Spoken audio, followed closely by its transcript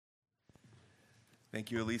Thank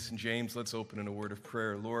you, Elise and James. Let's open in a word of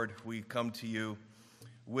prayer. Lord, we come to you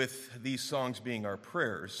with these songs being our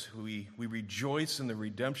prayers. We rejoice in the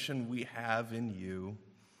redemption we have in you,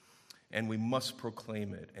 and we must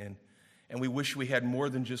proclaim it. And we wish we had more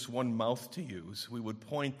than just one mouth to use. We would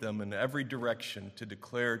point them in every direction to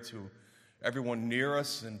declare to everyone near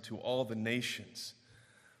us and to all the nations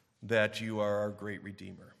that you are our great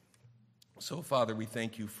Redeemer. So, Father, we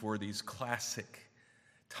thank you for these classic,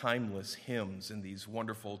 timeless hymns and these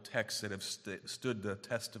wonderful texts that have stood the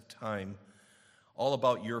test of time, all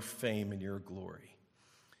about your fame and your glory.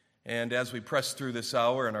 And as we press through this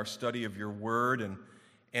hour in our study of your word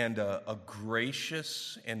and a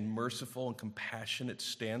gracious and merciful and compassionate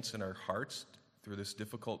stance in our hearts through this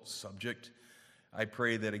difficult subject, I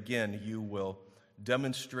pray that again you will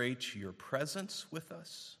demonstrate your presence with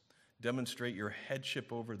us, demonstrate your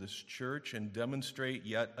headship over this church, and demonstrate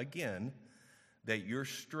yet again that your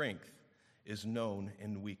strength is known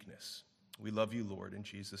in weakness. We love you, Lord, in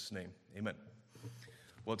Jesus' name. Amen.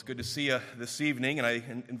 Well, it's good to see you this evening, and I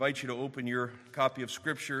invite you to open your copy of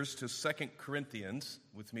Scriptures to 2 Corinthians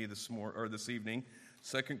with me this evening.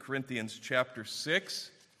 2 Corinthians chapter 6.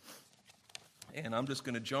 And I'm just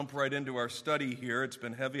going to jump right into our study here. It's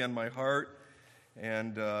been heavy on my heart,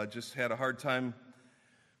 and just had a hard time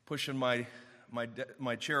pushing my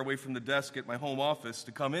chair away from the desk at my home office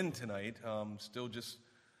to come in tonight. Still just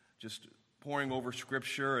poring over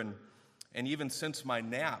Scripture, and even since my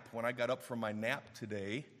nap, when I got up from my nap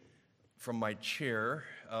today, from my chair,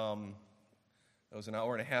 that was an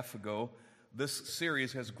hour and a half ago, this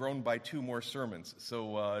series has grown by 2 more sermons.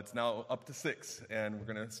 So it's now up to 6, and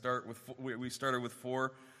we're going to start with, we started with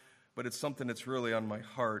 4, but it's something that's really on my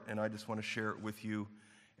heart, and I just want to share it with you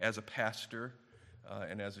as a pastor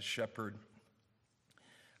and as a shepherd.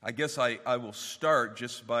 I guess I will start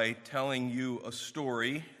just by telling you a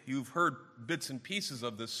story. You've heard bits and pieces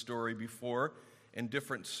of this story before in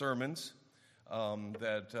different sermons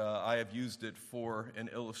that I have used it for an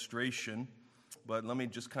illustration. But let me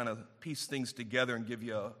just kind of piece things together and give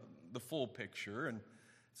you the full picture. And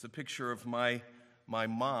it's a picture of my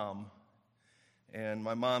mom. And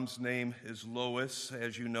my mom's name is Lois.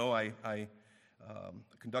 As you know, I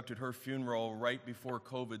conducted her funeral right before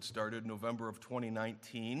COVID started, November of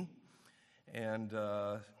 2019. And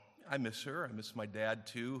I miss her. I miss my dad,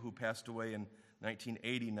 too, who passed away in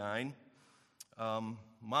 1989.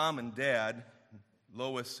 Mom and Dad,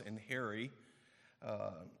 Lois and Harry,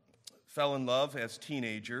 fell in love as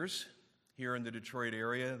teenagers here in the Detroit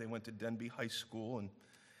area. They went to Denby High School.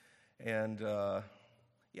 And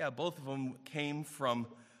both of them came from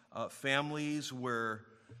families where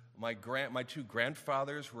my 2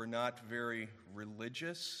 grandfathers were not very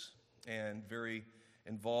religious and very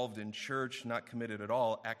involved in church, not committed at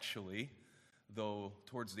all, actually, though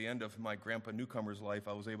towards the end of my Grandpa Newcomer's life,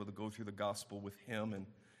 I was able to go through the gospel with him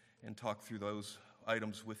and talk through those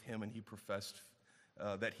items with him, and he professed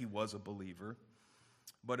that he was a believer.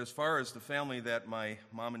 But as far as the families my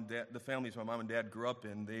mom and dad grew up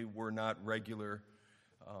in, they were not regular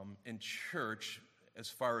in church, as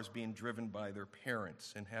far as being driven by their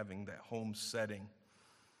parents and having that home setting.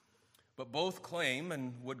 But both claim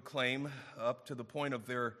and would claim up to the point of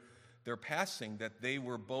their passing that they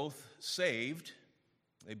were both saved.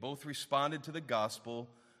 They both responded to the gospel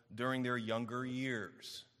during their younger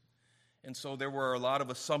years. And so there were a lot of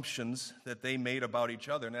assumptions that they made about each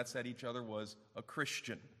other, and that's that each other was a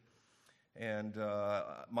Christian. And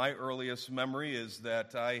my earliest memory is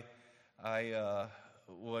that I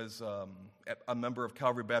was a member of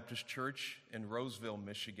Calvary Baptist Church in Roseville,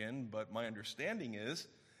 Michigan, but my understanding is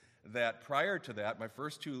that prior to that, my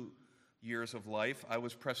first 2 years of life, I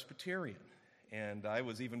was Presbyterian, and I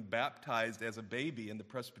was even baptized as a baby in the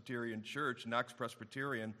Presbyterian Church, Knox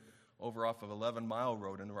Presbyterian, over off of 11 Mile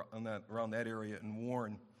Road and around that area in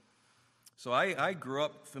Warren. So I grew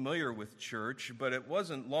up familiar with church, but it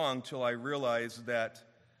wasn't long till I realized that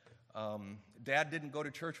Dad didn't go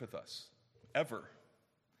to church with us, ever.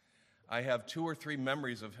 I have 2 or 3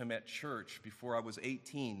 memories of him at church before I was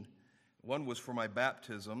 18. One was for my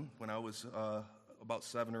baptism when I was about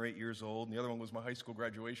 7 or 8 years old, and the other one was my high school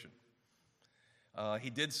graduation. He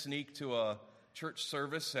did sneak to a church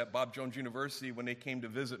service at Bob Jones University when they came to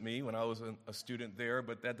visit me when I was a student there,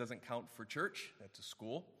 but that doesn't count for church. That's a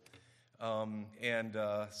school.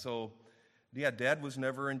 So Dad was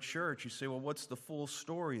never in church. You say, well, what's the full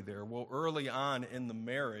story there? Well, early on in the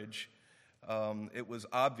marriage, it was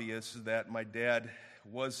obvious that my dad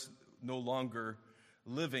was no longer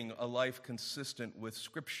living a life consistent with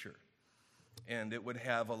Scripture. And it would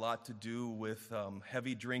have a lot to do with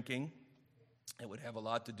heavy drinking It would have a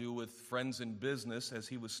lot to do with friends in business as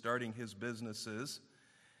he was starting his businesses.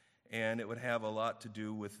 And it would have a lot to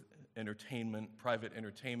do with private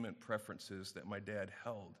entertainment preferences that my dad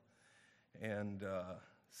held. And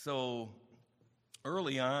so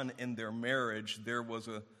early on in their marriage, there was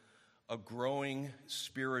a growing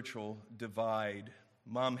spiritual divide.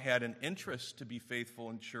 Mom had an interest to be faithful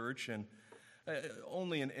in church, and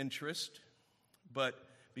only an interest, but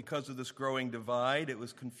because of this growing divide, it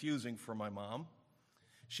was confusing for my mom.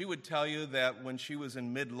 She would tell you that when she was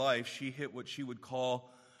in midlife, she hit what she would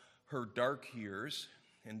call her dark years,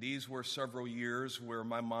 and these were several years where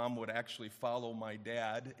my mom would actually follow my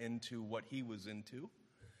dad into what he was into,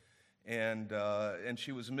 and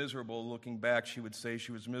she was miserable. Looking back, she would say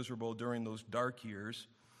she was miserable during those dark years,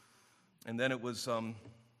 and then it was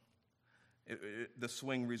the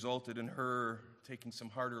swing resulted in her taking some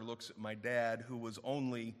harder looks at my dad, who was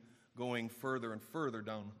only going further and further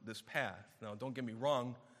down this path. Now, don't get me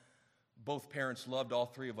wrong, both parents loved all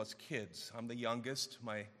three of us kids. I'm the youngest.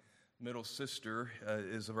 My middle sister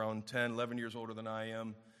is around 10, 11 years older than I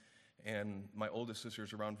am, and my oldest sister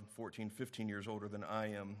is around 14, 15 years older than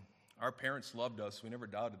I am. Our parents loved us. We never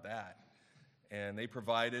doubted that. And they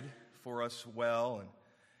provided for us well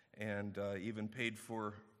and even paid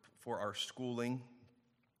for our schooling.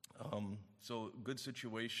 So good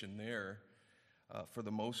situation there for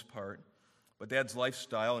the most part. But Dad's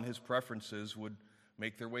lifestyle and his preferences would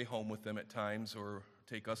make their way home with them at times or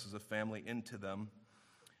take us as a family into them.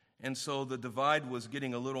 And so the divide was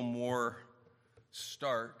getting a little more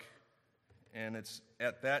stark, and it's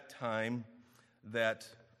at that time that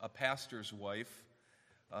a pastor's wife,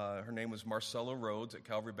 her name was Marcella Rhodes at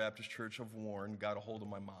Calvary Baptist Church of Warren, got a hold of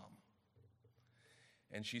my mom.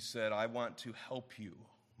 And she said, "I want to help you."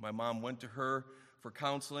 My mom went to her for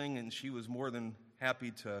counseling, and she was more than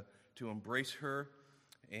happy to embrace her.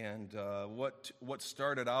 And what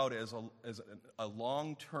started out as a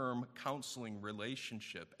long-term counseling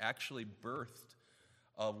relationship actually birthed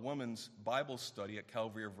a women's Bible study at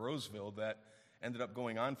Calvary of Roseville that ended up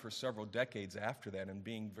going on for several decades after that and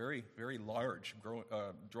being very, very large,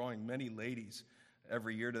 drawing many ladies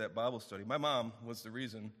every year to that Bible study. My mom was the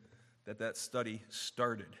reason that study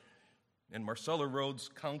started. And Marcella Rhodes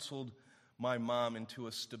counseled my mom into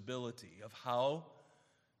a stability of how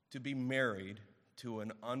to be married to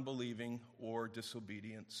an unbelieving or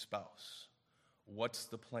disobedient spouse. What's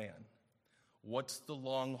the plan? What's the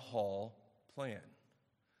long-haul plan?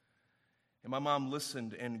 And my mom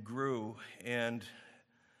listened and grew, and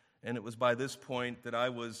it was by this point that I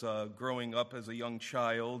was growing up as a young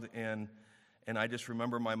child, and I just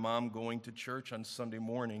remember my mom going to church on Sunday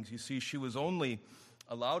mornings. You see, she was only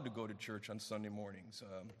allowed to go to church on Sunday mornings.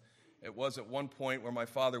 It was at one point where my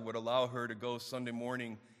father would allow her to go Sunday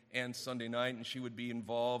morning and Sunday night, and she would be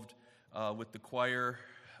involved with the choir.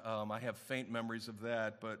 I have faint memories of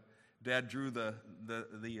that, but Dad drew the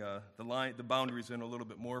boundaries in a little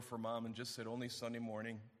bit more for Mom and just said only Sunday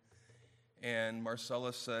morning. And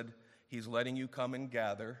Marcella said, "He's letting you come and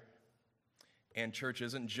gather, and church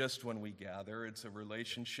isn't just when we gather. It's a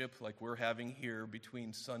relationship like we're having here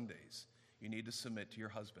between Sundays. You need to submit to your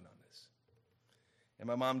husband on this." And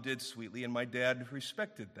my mom did sweetly, and my dad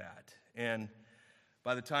respected that. And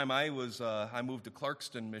by the time I moved to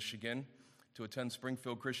Clarkston, Michigan, to attend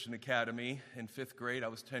Springfield Christian Academy in 5th grade. I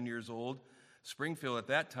was 10 years old. Springfield at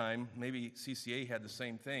that time, maybe CCA had the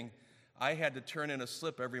same thing. I had to turn in a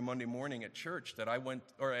slip every Monday morning at church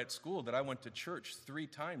at school that I went to church 3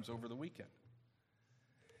 times over the weekend.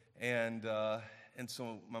 And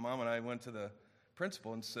so my mom and I went to the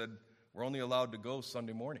principal and said, "We're only allowed to go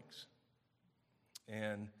Sunday mornings."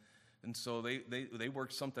 And so they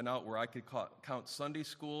worked something out where I could count Sunday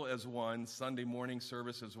school as one, Sunday morning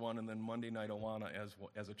service as one, and then Monday night Awana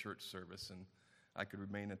as a church service, and I could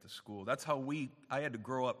remain at the school. That's how I had to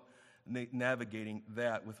grow up navigating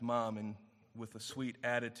that with Mom and with a sweet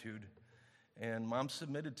attitude, and Mom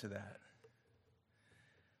submitted to that.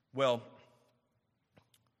 Well,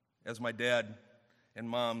 as my dad and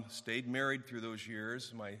Mom stayed married through those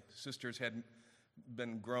years, my sisters had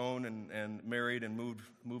been grown and married and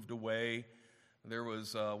moved away. There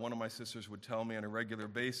was one of my sisters would tell me on a regular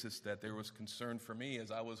basis that there was concern for me as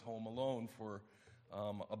I was home alone for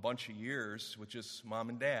a bunch of years with just Mom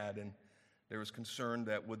and Dad, and there was concern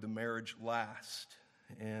that would the marriage last,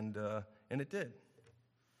 and it did.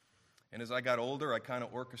 And as I got older, I kind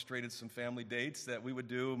of orchestrated some family dates that we would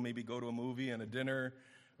do, maybe go to a movie and a dinner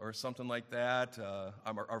or something like that.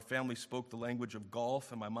 Our family spoke the language of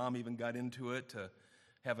golf, and my mom even got into it to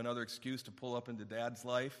have another excuse to pull up into Dad's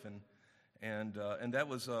life, and that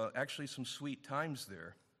was actually some sweet times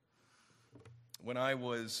there. When I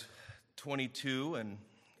was 22,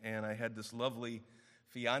 and I had this lovely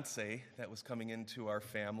fiance that was coming into our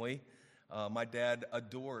family. My dad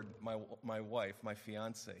adored my wife, my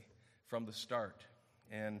fiance, from the start.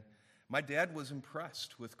 And my dad was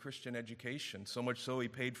impressed with Christian education, so much so he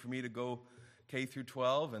paid for me to go K through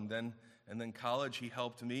 12, and then college. He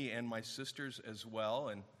helped me and my sisters as well,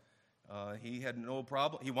 and he had no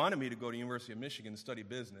problem. He wanted me to go to University of Michigan and study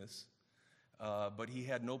business, but he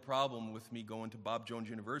had no problem with me going to Bob Jones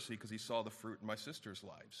University because he saw the fruit in my sisters'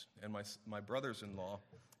 lives and my brothers-in-law's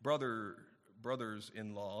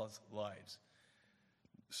lives.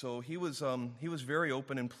 So he was very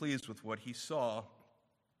open and pleased with what he saw.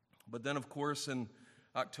 But then, of course, in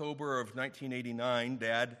October of 1989,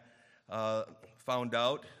 Dad found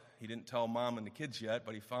out. He didn't tell Mom and the kids yet,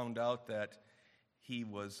 but he found out that he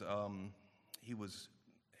had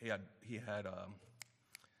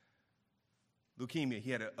leukemia.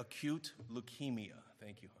 He had acute leukemia.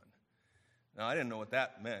 Thank you, hon. Now, I didn't know what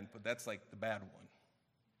that meant, but that's like the bad one.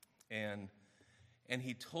 And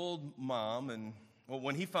he told Mom, and well,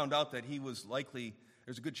 when he found out that he was likely,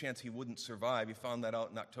 there's a good chance he wouldn't survive. He found that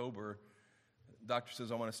out in October. The doctor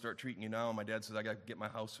says, I want to start treating you now. And my dad says, I got to get my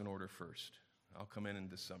house in order first. I'll come in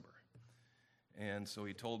December. And so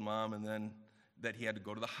he told Mom, and then that he had to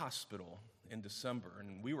go to the hospital in December.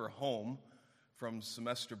 And we were home from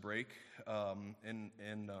semester break in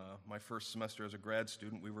my first semester as a grad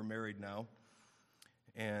student. We were married now.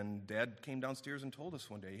 And Dad came downstairs and told us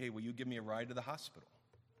one day, hey, will you give me a ride to the hospital?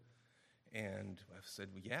 And I said,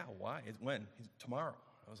 well, yeah, why? When? Tomorrow.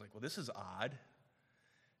 I was like, well, this is odd.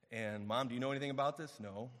 And Mom, do you know anything about this?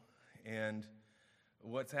 No. And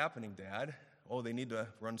what's happening, Dad? Oh, they need to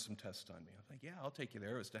run some tests on me. I was like, yeah, I'll take you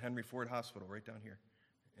there. It was to Henry Ford Hospital right down here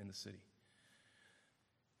in the city.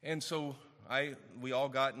 And so we all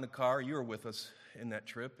got in the car. You were with us in that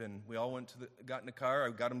trip, and we all got in the car.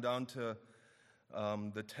 I got him down to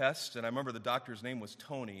the test, and I remember the doctor's name was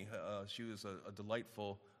Tony. She was a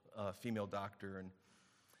delightful female doctor,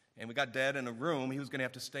 and we got Dad in a room. He was going to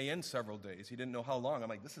have to stay in several days. He didn't know how long. I'm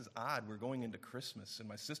like, this is odd. We're going into Christmas, and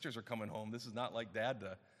my sisters are coming home. This is not like Dad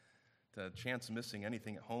to chance missing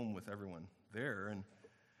anything at home with everyone there.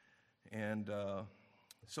 And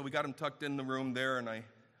so we got him tucked in the room there, and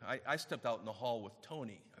I stepped out in the hall with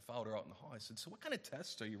Tony. I followed her out in the hall. I said, so what kind of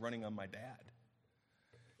tests are you running on my dad?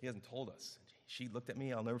 He hasn't told us. She looked at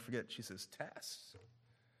me. I'll never forget. She says, tests?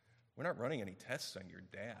 We're not running any tests on your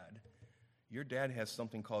dad. Your dad has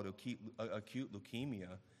something called acute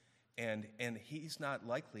leukemia, and he's not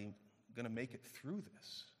likely going to make it through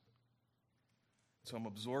this. So I'm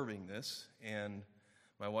absorbing this, and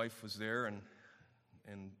my wife was there,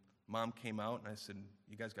 and Mom came out, and I said,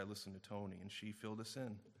 you guys got to listen to Tony, and she filled us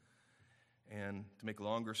in. And to make a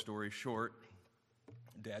longer story short,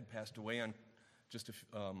 Dad passed away on just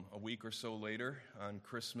a week or so later on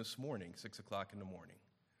Christmas morning, 6 o'clock in the morning.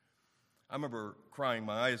 I remember crying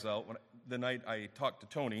my eyes out the night I talked to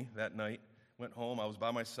Tony that night, went home. I was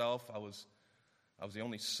by myself. I was the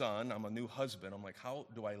only son. I'm a new husband. I'm like, how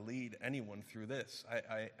do I lead anyone through this?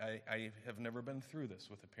 I have never been through this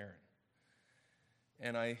with a parent.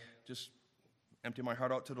 And I just emptied my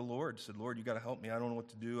heart out to the Lord, said, Lord, you got to help me. I don't know what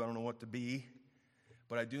to do. I don't know what to be.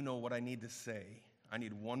 But I do know what I need to say. I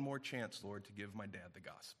need one more chance, Lord, to give my dad the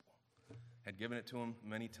gospel. Had given it to him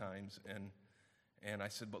many times, and I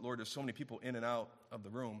said, but Lord, there's so many people in and out of the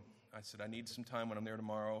room. I said, I need some time when I'm there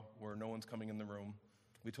tomorrow where no one's coming in the room.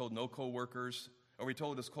 We told his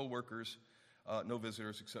coworkers, no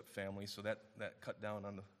visitors except family, so that cut down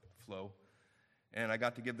on the flow. And I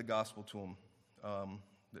got to give the gospel to him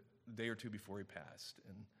the day or two before he passed.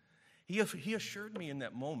 And he assured me in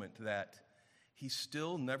that moment that he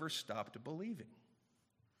still never stopped believing.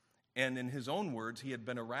 And in his own words, he had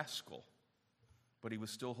been a rascal, but he was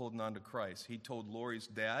still holding on to Christ. He told Lori's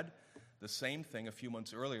dad the same thing a few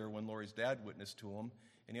months earlier when Lori's dad witnessed to him,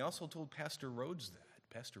 and he also told Pastor Rhodes that.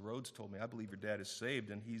 Pastor Rhodes told me, I believe your dad is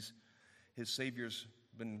saved, and his Savior's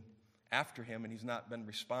been after him, and he's not been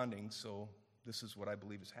responding, so this is what I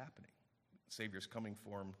believe is happening. The Savior's coming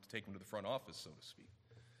for him to take him to the front office, so to speak.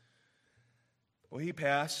 Well, he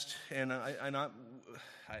passed, and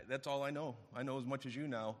that's all I know. I know as much as you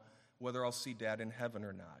now, whether I'll see Dad in heaven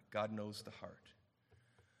or not. God knows the heart.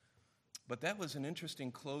 But that was an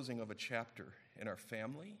interesting closing of a chapter in our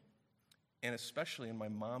family, and especially in my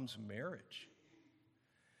mom's marriage.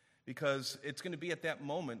 Because it's going to be at that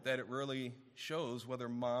moment that it really shows whether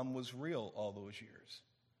Mom was real all those years,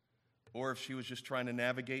 or if she was just trying to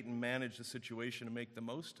navigate and manage the situation and make the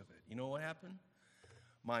most of it. You know what happened?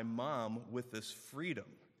 My mom, with this freedom,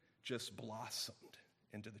 just blossomed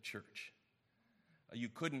into the church. You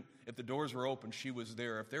couldn't, if the doors were open, she was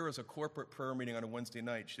there. If there was a corporate prayer meeting on a Wednesday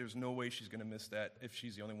night, there's no way she's going to miss that if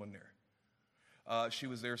she's the only one there. She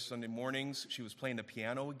was there Sunday mornings. She was playing the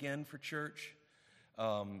piano again for church.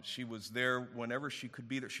 She was there whenever she could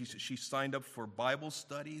be there. She signed up for Bible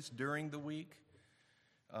studies during the week.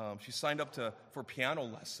 She signed up for piano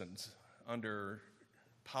lessons under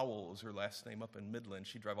Powell is her last name, up in Midland.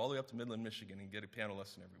 She'd drive all the way up to Midland, Michigan, and get a piano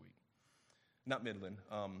lesson every week. Not Midland.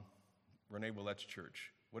 Renee Willette's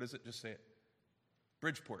church. What is it? Just say it.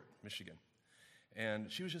 Bridgeport, Michigan. And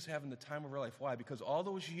she was just having the time of her life. Why? Because all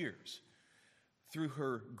those years, through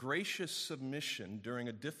her gracious submission during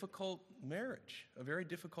a difficult marriage, a very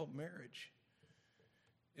difficult marriage,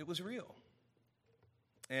 it was real.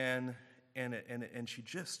 And she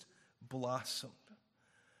just blossomed.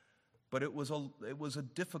 But it was a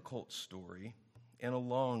difficult story and a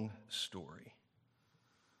long story.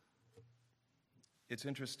 It's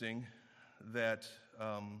interesting that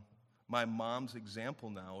my mom's example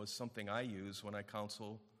now is something I use when I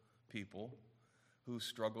counsel people who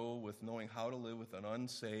struggle with knowing how to live with an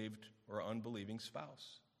unsaved or unbelieving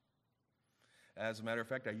spouse. As a matter of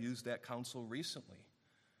fact, I used that counsel recently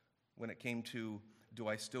when it came to, do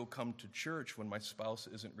I still come to church when my spouse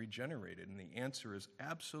isn't regenerated? And the answer is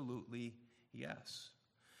absolutely yes.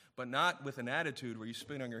 But not with an attitude where you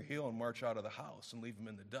spin on your heel and march out of the house and leave them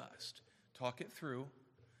in the dust. Talk it through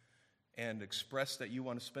and express that you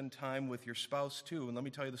want to spend time with your spouse too. And let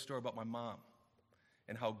me tell you the story about my mom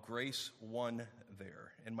and how grace won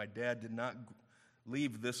there. And my dad did not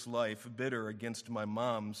leave this life bitter against my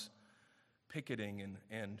mom's picketing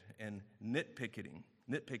and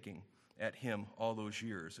nitpicking at him all those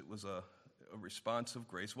years. It was a response of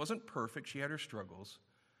grace. It wasn't perfect. She had her struggles,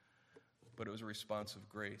 but it was a response of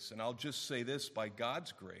grace. And I'll just say this, by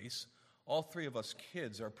God's grace, all three of us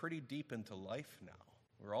kids are pretty deep into life now.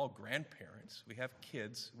 We're all grandparents. We have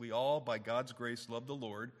kids. We all, by God's grace, love the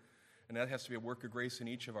Lord, and that has to be a work of grace in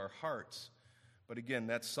each of our hearts. But again,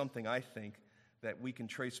 that's something I think that we can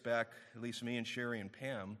trace back, at least me and Sherry and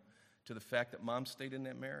Pam, to the fact that Mom stayed in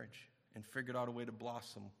that marriage and figured out a way to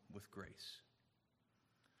blossom with grace.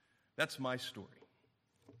 That's my story.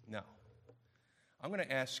 Now, I'm going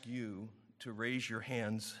to ask you to raise your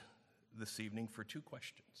hands this evening for two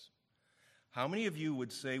questions. How many of you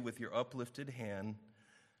would say with your uplifted hand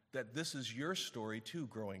that this is your story too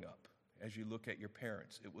growing up as you look at your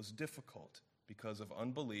parents? It was difficult because of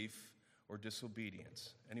unbelief or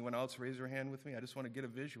disobedience. Anyone else raise their hand with me? I just want to get a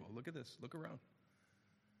visual. Look at this. Look around.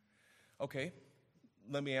 Okay,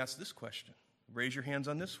 let me ask this question. Raise your hands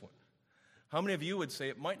on this one. How many of you would say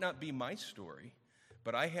it might not be my story,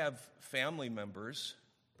 but I have family members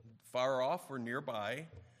far off or nearby,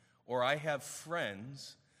 or I have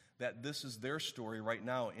friends that this is their story right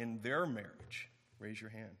now in their marriage? Raise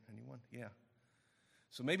your hand. Anyone? Yeah.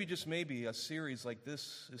 So maybe, just maybe, a series like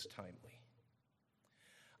this is timely.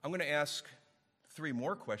 I'm going to ask 3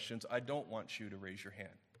 more questions. I don't want you to raise your hand.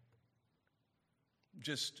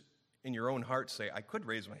 Just in your own heart say, I could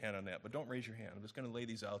raise my hand on that, but don't raise your hand. I'm just going to lay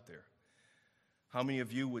these out there. How many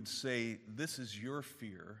of you would say this is your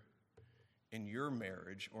fear in your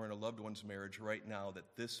marriage or in a loved one's marriage right now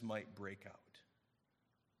that this might break out?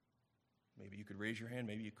 Maybe you could raise your hand,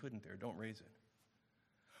 maybe you couldn't there. Don't raise it.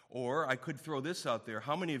 Or I could throw this out there.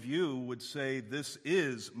 How many of you would say this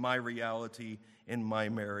is my reality in my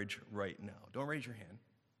marriage right now? Don't raise your hand,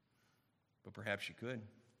 but perhaps you could.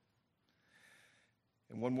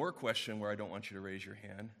 And one more question where I don't want you to raise your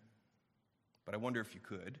hand, but I wonder if you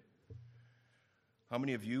could. How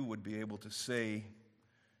many of you would be able to say,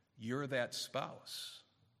 you're that spouse?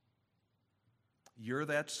 You're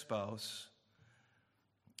that spouse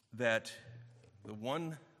that the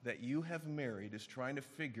one that you have married is trying to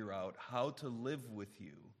figure out how to live with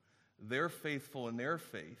you. They're faithful in their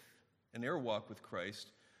faith and their walk with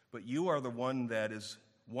Christ, but you are the one that is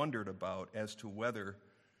wondered about as to whether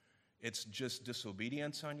it's just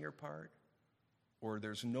disobedience on your part or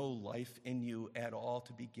there's no life in you at all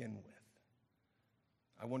to begin with.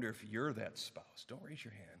 I wonder if you're that spouse. Don't raise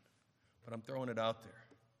your hand, but I'm throwing it out there.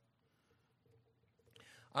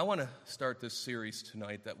 I want to start this series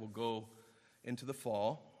tonight that will go into the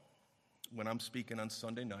fall when I'm speaking on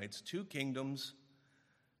Sunday nights. 2 kingdoms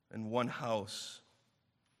and 1 house,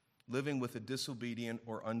 living with a disobedient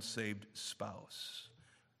or unsaved spouse.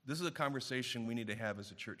 This is a conversation we need to have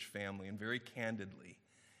as a church family, and very candidly.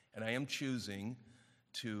 And I am choosing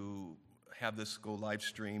to have this go live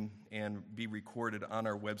stream and be recorded on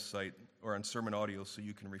our website or on sermon audio so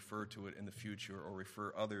you can refer to it in the future or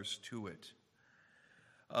refer others to it.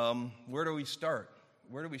 Where do we start?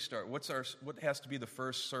 Where do we start? What has to be the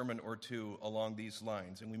first sermon or two along these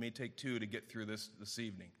lines? And we may take two to get through this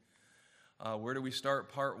evening. Where do we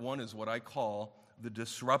start? Part one is what I call the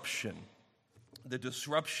disruption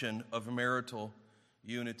of marital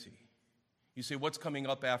unity. You say, what's coming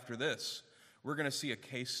up after this? We're going to see a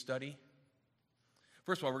case study.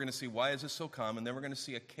 First of all, we're going to see why is this so common. Then we're going to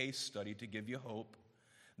see a case study to give you hope.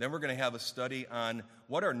 Then we're going to have a study on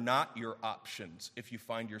what are not your options if you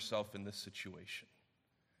find yourself in this situation.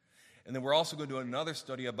 And then we're also going to do another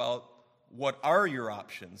study about what are your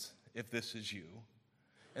options if this is you.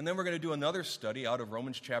 And then we're going to do another study out of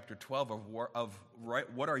Romans chapter 12 of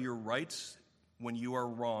what are your rights when you are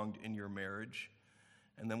wronged in your marriage.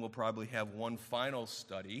 And then we'll probably have one final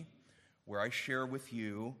study where I share with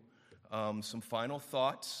you some final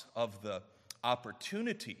thoughts of the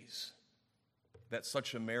opportunities that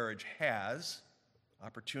such a marriage has,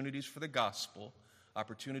 opportunities for the gospel,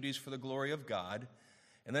 opportunities for the glory of God.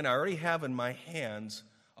 And then I already have in my hands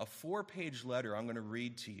a 4-page letter I'm going to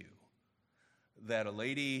read to you that a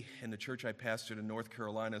lady in the church I pastored in North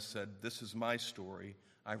Carolina said, this is my story.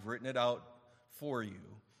 I've written it out for you,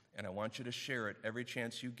 and I want you to share it every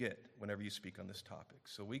chance you get whenever you speak on this topic.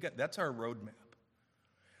 So that's our roadmap.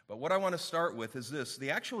 But what I want to start with is this,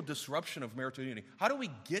 the actual disruption of marital unity. How do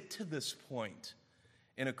we get to this point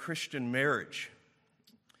in a Christian marriage?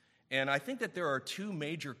 And I think that there are two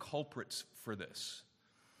major culprits for this.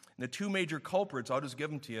 And the two major culprits, I'll just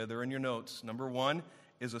give them to you. They're in your notes. Number one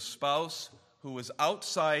is a spouse who is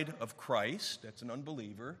outside of Christ. That's an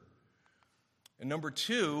unbeliever. And number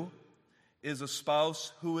two is a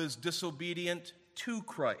spouse who is disobedient to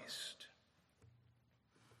Christ.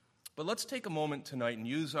 But let's take a moment tonight and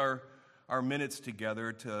use our minutes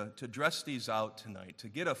together to dress these out tonight, to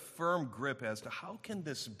get a firm grip as to how can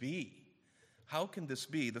this be? How can this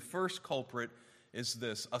be? The first culprit is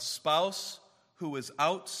this, a spouse who is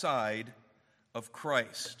outside of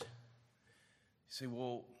Christ. You say,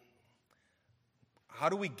 well, how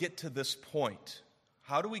do we get to this point?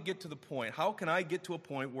 How do we get to the point? How can I get to a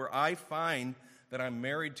point where I find that I'm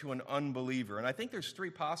married to an unbeliever? And I think there's 3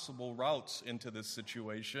 possible routes into this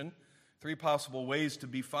situation, 3 possible ways to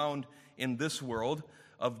be found in this world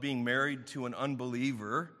of being married to an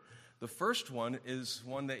unbeliever. The first one is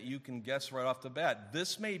one that you can guess right off the bat.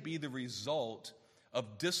 This may be the result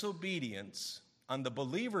of disobedience on the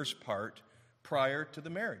believer's part prior to the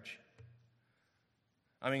marriage.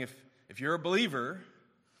 I mean, if you're a believer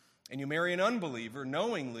and you marry an unbeliever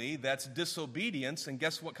knowingly, that's disobedience, and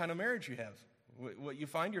guess what kind of marriage you have? What you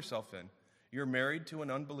find yourself in. You're married to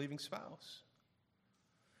an unbelieving spouse.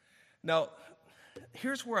 Now,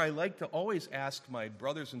 here's where I like to always ask my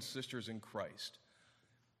brothers and sisters in Christ,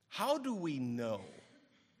 how do we know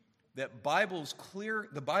that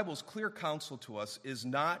the Bible's clear counsel to us is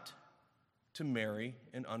not to marry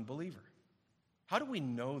an unbeliever? How do we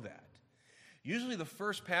know that? Usually the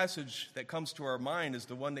first passage that comes to our mind is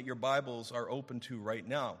the one that your Bibles are open to right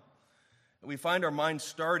now. We find our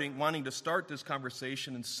minds wanting to start this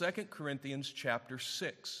conversation in 2 Corinthians chapter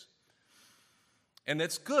 6. And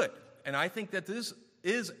that's good. And I think that this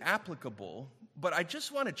is applicable, but I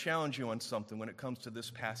just want to challenge you on something when it comes to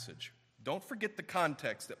this passage. Don't forget the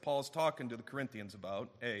context that Paul's talking to the Corinthians about,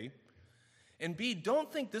 A. And B,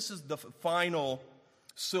 don't think this is the final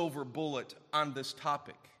silver bullet on this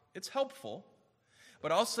topic. It's helpful,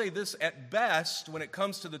 but I'll say this, at best, when it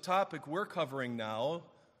comes to the topic we're covering now,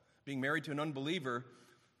 being married to an unbeliever,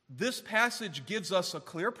 this passage gives us a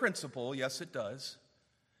clear principle. Yes, it does.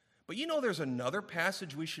 But you know there's another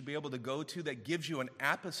passage we should be able to go to that gives you an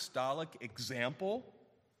apostolic example.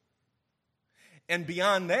 And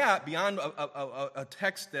beyond that, beyond a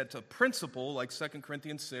text that's a principle like 2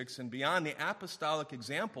 Corinthians 6, and beyond the apostolic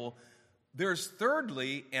example, there's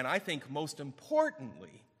thirdly, and I think most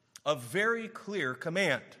importantly, a very clear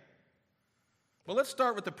command. Well, let's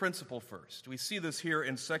start with the principle first. We see this here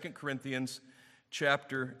in 2 Corinthians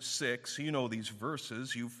chapter 6. You know these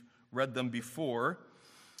verses. You've read them before.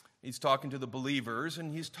 He's talking to the believers,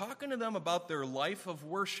 and he's talking to them about their life of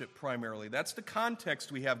worship primarily. That's the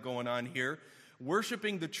context we have going on here.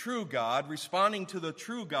 Worshiping the true God, responding to the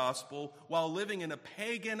true gospel, while living in a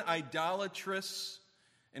pagan, idolatrous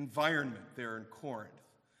environment there in Corinth.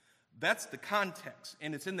 That's the context,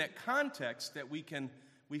 and it's in that context that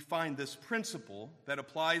we find this principle that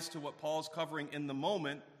applies to what Paul's covering in the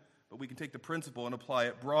moment, but we can take the principle and apply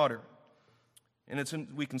it broader. And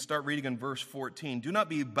we can start reading in verse 14. Do not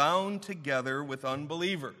be bound together with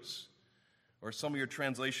unbelievers. Or some of your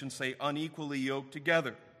translations say unequally yoked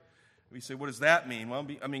together. We say, what does that mean? Well,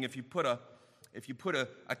 if you put if you put a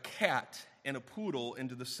cat and a poodle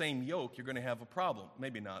into the same yoke, you're going to have a problem.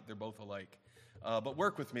 Maybe not, they're both alike. But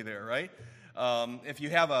work with me there, right? If you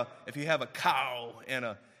have a cow and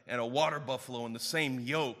a water buffalo in the same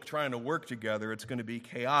yoke trying to work together, it's going to be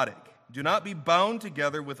chaotic. Do not be bound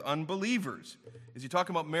together with unbelievers. Is he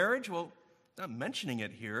talking about marriage? Well, not mentioning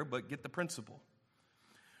it here, but get the principle.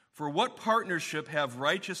 For what partnership have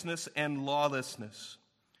righteousness and lawlessness?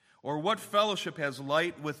 Or what fellowship has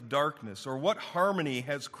light with darkness? Or what harmony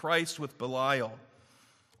has Christ with Belial?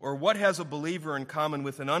 Or what has a believer in common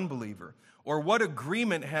with an unbeliever? Or what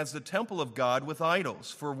agreement has the temple of God with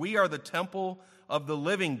idols? For we are the temple of the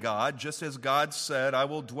living God, just as God said, I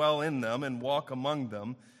will dwell in them and walk among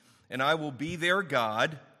them, and I will be their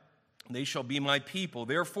God, and they shall be my people.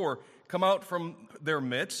 Therefore, come out from their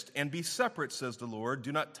midst and be separate, says the Lord.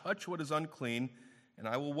 Do not touch what is unclean, and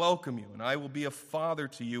I will welcome you, and I will be a father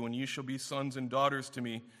to you, and you shall be sons and daughters to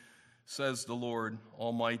me, says the Lord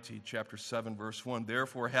Almighty. Chapter 7, verse 1.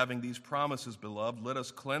 Therefore, having these promises, beloved, let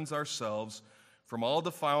us cleanse ourselves from all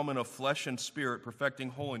defilement of flesh and spirit, perfecting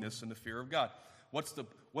holiness in the fear of God. What's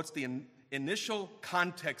the initial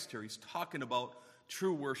context here? He's talking about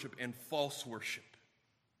true worship and false worship.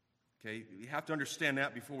 Okay, you have to understand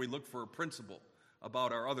that before we look for a principle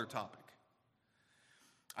about our other topic.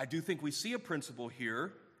 I do think we see a principle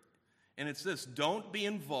here, and it's this: don't be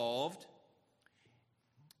involved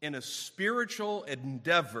in a spiritual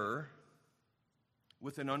endeavor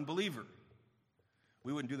with an unbeliever.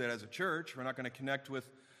 We wouldn't do that as a church. We're not going to connect with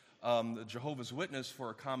the Jehovah's Witness for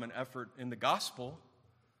a common effort in the gospel.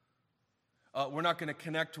 We're not going to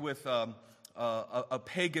connect with a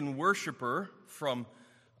pagan worshiper from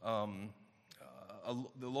the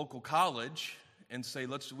local college and say,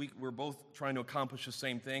 we're both trying to accomplish the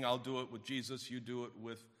same thing. I'll do it with Jesus, you do it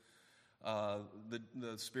with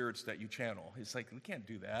the spirits that you channel. It's like, we can't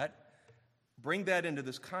do that. Bring that into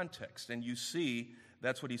this context, and you see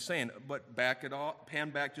that's what he's saying. But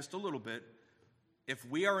pan back just a little bit. If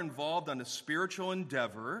we are involved on a spiritual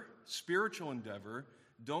endeavor,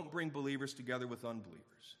 don't bring believers together with unbelievers.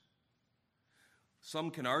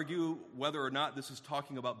 Some can argue whether or not this is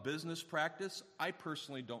talking about business practice. I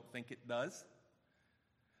personally don't think it does.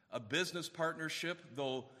 A business partnership,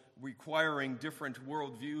 though requiring different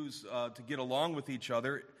worldviews to get along with each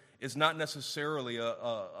other, is not necessarily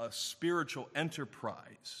a spiritual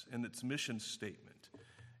enterprise in its mission statement.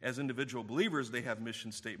 As individual believers, they have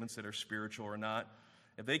mission statements that are spiritual or not.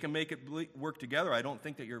 If they can make it work together, I don't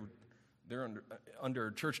think that they're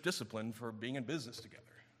under church discipline for being in business together.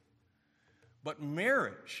 But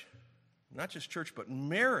marriage, not just church, but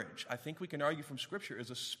marriage, I think we can argue from Scripture,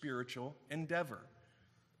 is a spiritual endeavor.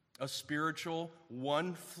 A spiritual,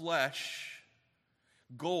 one flesh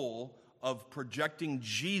goal of projecting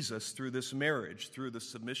Jesus through this marriage, through the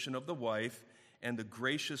submission of the wife and the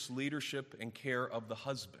gracious leadership and care of the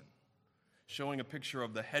husband. Showing a picture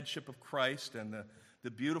of the headship of Christ and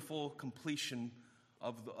the beautiful completion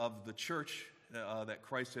of the church that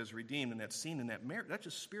Christ has redeemed, and that's seen in that marriage. That's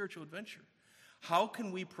just spiritual adventure. How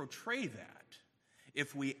can we portray that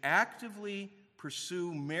if we actively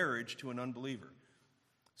pursue marriage to an unbeliever?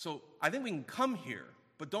 So I think we can come here,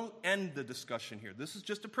 but don't end the discussion here. This is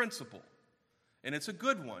just a principle, and it's a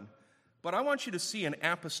good one. But I want you to see an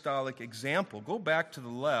apostolic example. Go back to the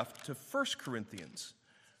left to 1 Corinthians.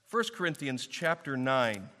 1 Corinthians chapter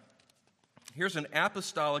 9. Here's an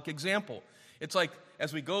apostolic example. It's like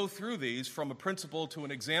as we go through these from a principle to an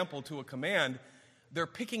example to a command, they're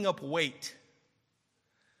picking up weight.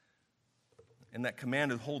 And that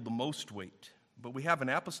command is hold the most weight. But we have an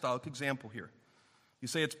apostolic example here. You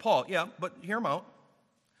say it's Paul. Yeah, but hear him out.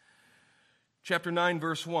 Chapter 9,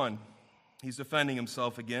 verse 1. He's defending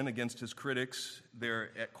himself again against his critics there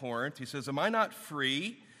at Corinth. He says, am I not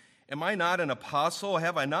free? Am I not an apostle?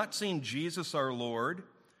 Have I not seen Jesus our Lord?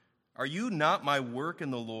 Are you not my work in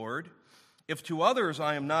the Lord? If to others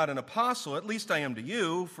I am not an apostle, at least I am to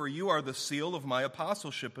you, for you are the seal of my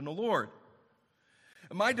apostleship in the Lord.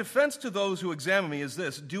 My defense to those who examine me is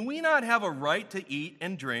this: do we not have a right to eat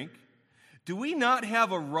and drink? Do we not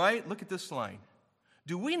have a right, look at this line,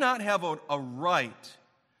 do we not have a right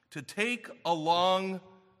to take along,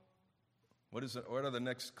 what are the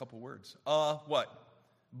next couple words?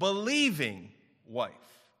 Believing wife.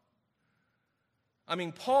 I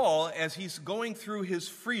mean, Paul, as he's going through his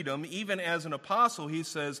freedom, even as an apostle, he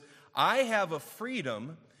says, I have a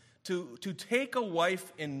freedom to take a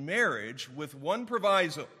wife in marriage with one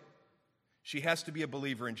proviso. She has to be a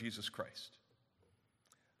believer in Jesus Christ.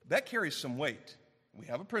 That carries some weight. We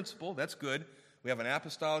have a principle, that's good. We have an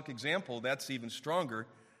apostolic example, that's even stronger.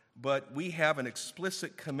 But we have an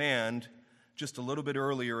explicit command just a little bit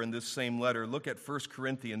earlier in this same letter. Look at 1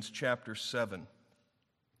 Corinthians chapter 7.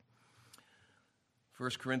 1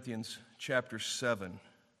 Corinthians chapter 7.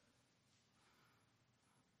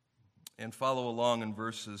 And follow along in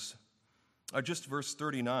verse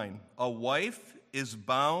 39. A wife is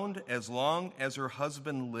bound as long as her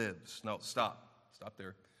husband lives. No, stop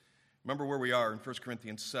there. Remember where we are in 1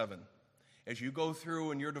 Corinthians 7. As you go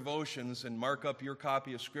through in your devotions and mark up your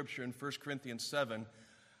copy of Scripture in 1 Corinthians 7,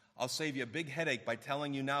 I'll save you a big headache by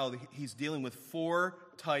telling you now that he's dealing with 4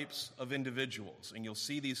 types of individuals. And you'll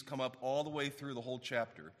see these come up all the way through the whole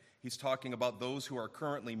chapter. He's talking about those who are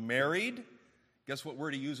currently married. Guess what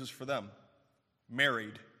word he uses for them?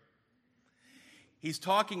 Married. He's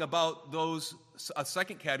talking about those, a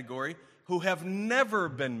second category, who have never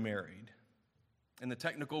been married. And the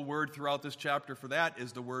technical word throughout this chapter for that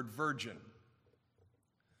is the word virgin.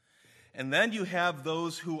 And then you have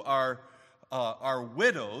those who are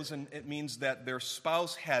widows, and it means that their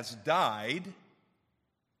spouse has died.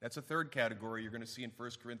 That's a third category you're going to see in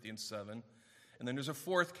 1 Corinthians 7. And then there's a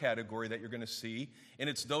fourth category that you're going to see, and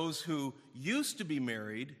it's those who used to be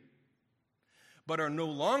married but are no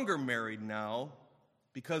longer married now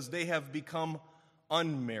because they have become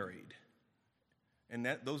unmarried. And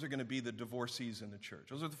those are going to be the divorcees in the church.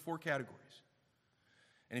 Those are the 4 categories.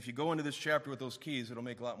 And if you go into this chapter with those keys, it'll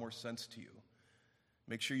make a lot more sense to you.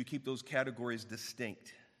 Make sure you keep those categories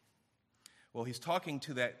distinct. Well, he's talking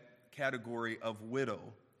to that category of widow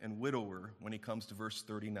and widower when he comes to verse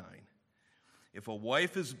 39. If a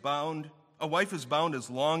wife is bound as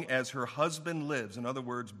long as her husband lives. In other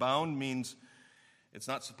words, bound means it's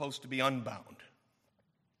not supposed to be unbound.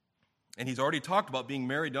 And he's already talked about being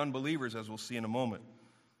married to unbelievers, as we'll see in a moment.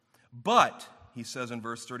 But, he says in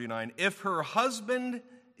verse 39, if her husband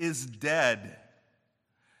is dead,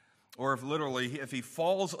 or if he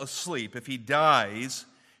falls asleep, if he dies,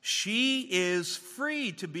 she is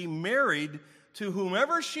free to be married to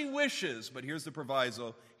whomever she wishes. But here's the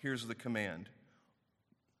proviso, here's the command.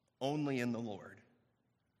 Only in the Lord.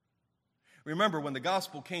 Remember, when the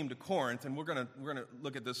gospel came to Corinth, and we're going to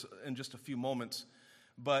look at this in just a few moments,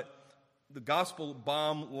 but the gospel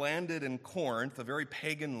bomb landed in Corinth, a very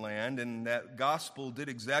pagan land, and that gospel did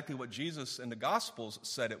exactly what Jesus and the Gospels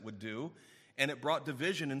said it would do, and it brought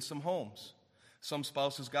division in some homes. Some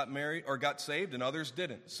spouses got married or got saved, and others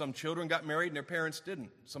didn't. Some children got married, and their parents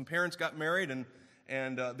didn't. Some parents got married,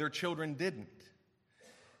 and their children didn't.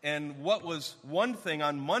 And what was one thing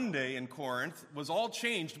on Monday in Corinth was all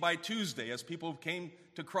changed by Tuesday as people came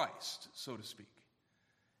to Christ, so to speak.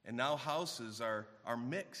 And now houses are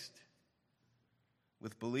mixed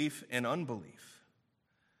with belief and unbelief.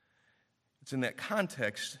 It's in that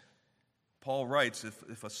context, Paul writes,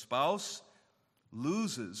 if a spouse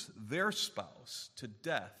loses their spouse to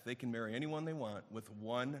death, they can marry anyone they want with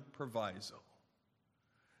one proviso.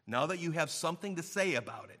 Now that you have something to say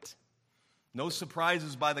about it, no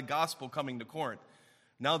surprises by the gospel coming to Corinth.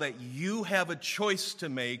 Now that you have a choice to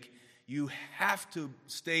make, you have to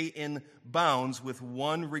stay in bounds with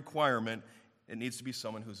one requirement. It needs to be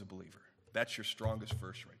someone who's a believer. That's your strongest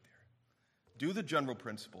verse right there. Do the general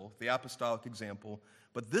principle, the apostolic example,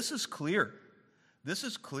 but this is clear. This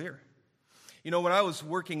is clear. You know, when I was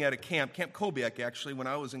working at a Camp Kobiak actually, when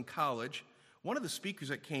I was in college, one of the speakers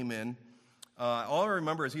that came in, all I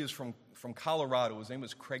remember is he was from Colorado. His name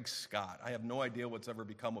was Craig Scott. I have no idea what's ever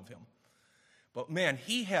become of him. But man,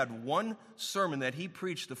 he had one sermon that he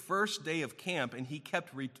preached the first day of camp, and he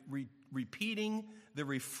kept repeating the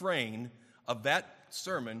refrain of that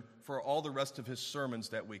sermon for all the rest of his sermons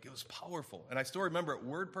that week. It was powerful. And I still remember it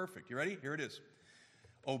word perfect. You ready? Here it is.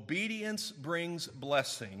 Obedience brings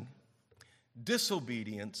blessing.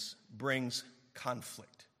 Disobedience brings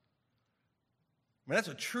conflict. I mean, that's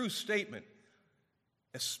a true statement,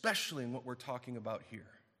 especially in what we're talking about here.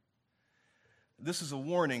 This is a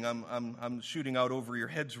warning I'm shooting out over your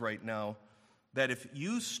heads right now, that if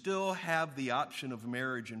you still have the option of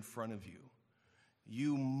marriage in front of you,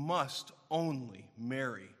 you must only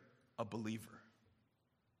marry a believer.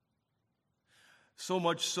 So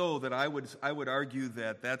much so that I would argue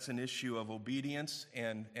that that's an issue of obedience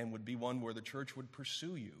and would be one where the church would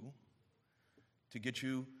pursue you to get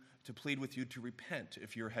you, to plead with you to repent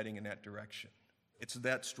if you're heading in that direction. It's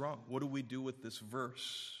that strong. What do we do with this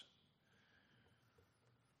verse?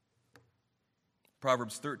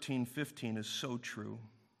 Proverbs 13:15 is so true.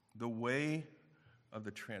 The way of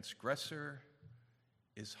the transgressor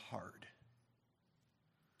is hard.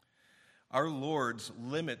 Our Lord's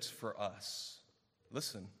limits for us,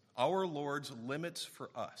 listen, our Lord's limits for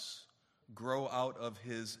us grow out of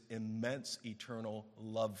his immense eternal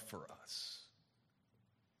love for us.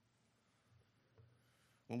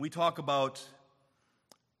 When we talk about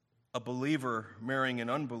a believer marrying an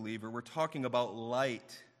unbeliever, we're talking about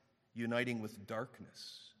light uniting with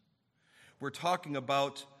darkness. We're talking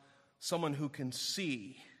about someone who can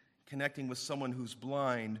see connecting with someone who's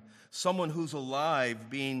blind, someone who's alive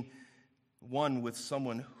being one with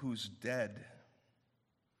someone who's dead.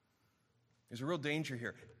 There's a real danger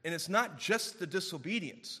here. And it's not just the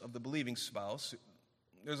disobedience of the believing spouse.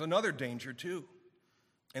 There's another danger too.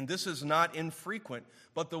 And this is not infrequent.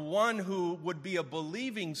 But the one who would be a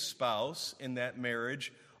believing spouse in that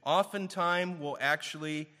marriage oftentimes will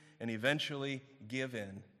actually and eventually give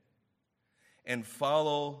in and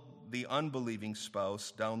follow the unbelieving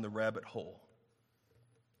spouse down the rabbit hole.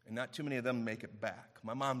 And not too many of them make it back.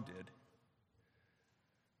 My mom did.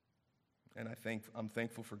 And I'm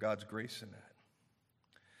thankful for God's grace in that.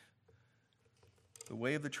 The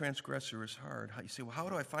way of the transgressor is hard. You say, well, how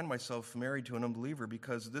do I find myself married to an unbeliever?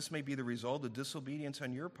 Because this may be the result of disobedience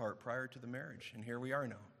on your part prior to the marriage. And here we are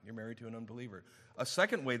now. You're married to an unbeliever. A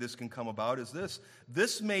second way this can come about is this.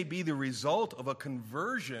 This may be the result of a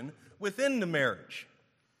conversion within the marriage.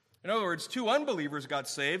 In other words, two unbelievers got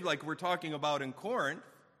saved, like we're talking about in Corinth.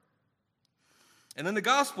 And then the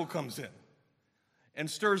gospel comes in and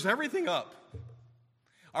stirs everything up.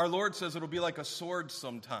 Our Lord says it'll be like a sword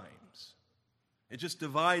sometimes. It just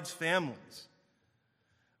divides families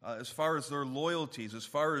as far as their loyalties, as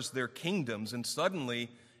far as their kingdoms. And suddenly,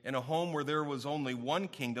 in a home where there was only one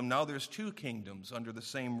kingdom, now there's two kingdoms under the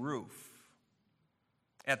same roof.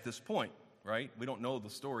 At this point, right? We don't know the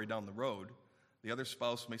story down the road. The other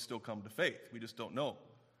spouse may still come to faith. We just don't know.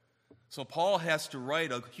 So Paul has to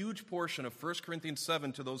write a huge portion of 1 Corinthians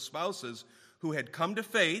 7 to those spouses who had come to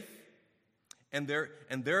faith and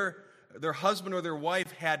their husband or their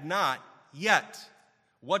wife had not yet.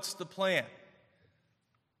 What's the plan?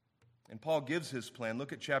 And Paul gives his plan.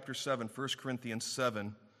 Look at chapter 7, 1 Corinthians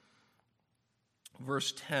 7,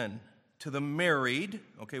 verse 10. To the married,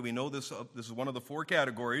 okay, we know this is one of the four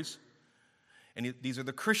categories, and these are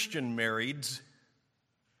the Christian marrieds.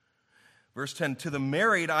 Verse 10, to the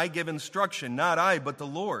married I give instruction, not I, but the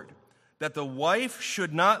Lord, that the wife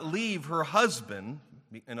should not leave her husband,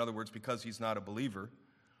 in other words, because he's not a believer,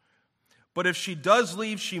 but if she does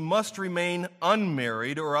leave, she must remain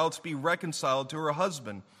unmarried or else be reconciled to her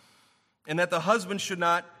husband, and that the husband should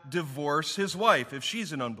not divorce his wife if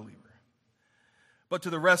she's an unbeliever. But to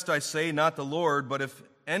the rest I say, not the Lord, but if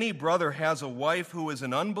any brother has a wife who is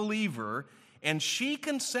an unbeliever, and she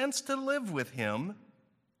consents to live with him,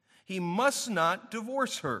 he must not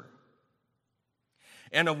divorce her.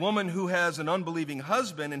 And a woman who has an unbelieving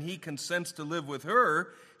husband and he consents to live with her,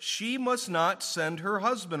 she must not send her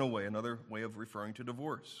husband away. Another way of referring to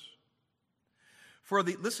divorce.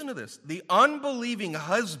 Listen to this, the unbelieving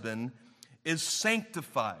husband is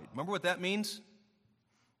sanctified. Remember what that means?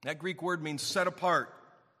 That Greek word means set apart.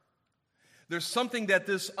 There's something that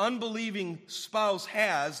this unbelieving spouse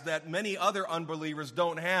has that many other unbelievers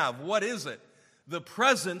don't have. What is it? The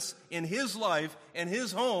presence in his life and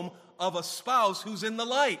his home of a spouse who's in the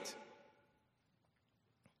light.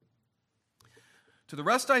 To the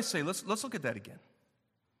rest I say, let's look at that again.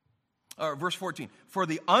 Verse 14. For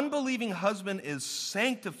the unbelieving husband is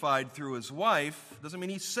sanctified through his wife. Doesn't mean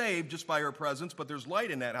he's saved just by her presence, but there's light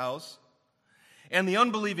in that house. And the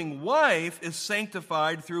unbelieving wife is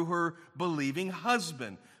sanctified through her believing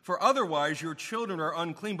husband. For otherwise your children are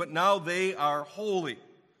unclean, but now they are holy.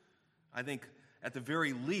 I think at the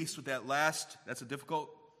very least with that last, that's a difficult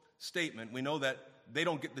statement. We know that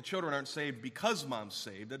the children aren't saved because mom's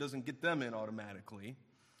saved. That doesn't get them in automatically.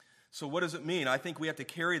 So what does it mean? I think we have to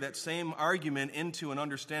carry that same argument into an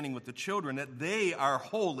understanding with the children that they are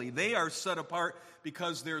holy. They are set apart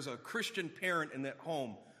because there's a Christian parent in that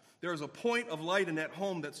home. There's a point of light in that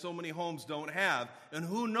home that so many homes don't have. And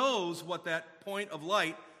who knows what that point of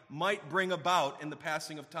light might bring about in the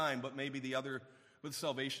passing of time, but maybe with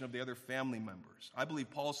salvation of the other family members. I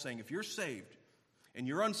believe Paul's saying if you're saved and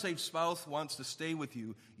your unsaved spouse wants to stay with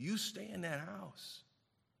you, you stay in that house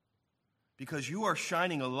because you are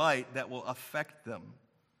shining a light that will affect them.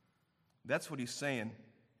 That's what he's saying.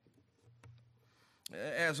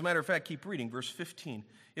 As a matter of fact, keep reading, verse 15.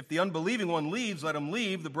 If the unbelieving one leaves, let him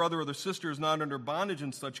leave. The brother or the sister is not under bondage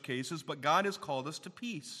in such cases, but God has called us to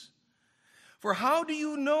peace. For how do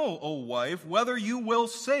you know, O wife, whether you will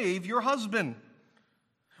save your husband?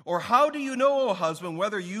 Or how do you know, O husband,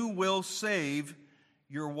 whether you will save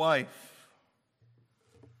your wife?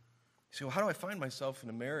 You say, well, how do I find myself in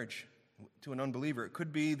a marriage to an unbeliever? It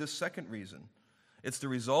could be the second reason. It's the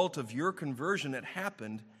result of your conversion that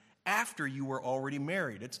happened after you were already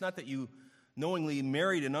married. It's not that you knowingly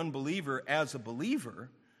married an unbeliever as a believer,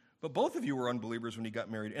 But both of you were unbelievers when you got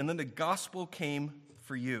married, and then the gospel came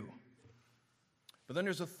for you. But then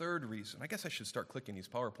there's a third reason. I guess I should start clicking these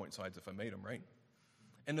PowerPoint slides if I made them, right?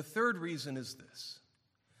 And the third reason is this.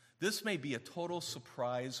 This may be a total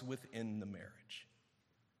surprise within the marriage.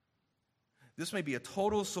 This may be a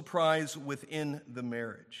total surprise within the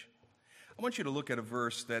marriage. I want you to look at a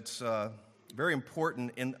verse that's very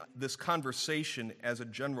important in this conversation as a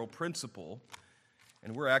general principle.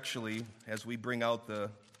 And we're actually, as we bring out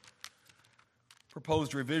the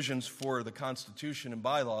proposed revisions for the Constitution and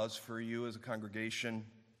bylaws for you as a congregation,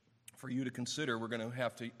 for you to consider, we're going to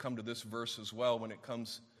have to come to this verse as well when it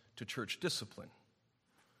comes to church discipline.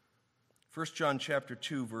 1 John chapter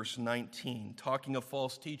 2, verse 19, talking of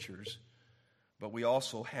false teachers, but we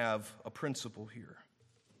also have a principle here.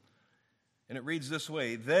 And it reads this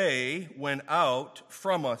way, they went out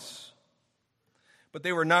from us, but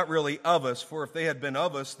they were not really of us, for if they had been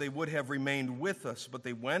of us, they would have remained with us. But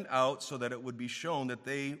they went out so that it would be shown that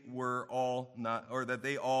they were all not, or that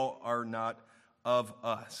they all are not of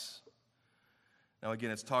us. Now again,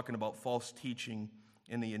 it's talking about false teaching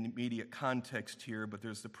in the immediate context here, but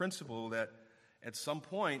there's the principle that at some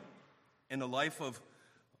point in the life of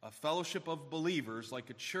a fellowship of believers, like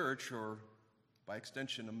a church or by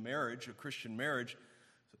extension a marriage, a Christian marriage,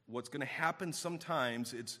 what's going to happen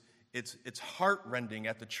sometimes, it's heart-rending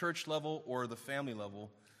at the church level or the family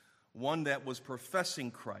level, one that was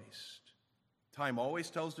professing Christ. Time always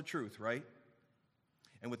tells the truth, right?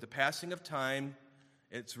 And with the passing of time,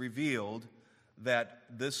 it's revealed that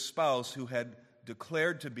this spouse who had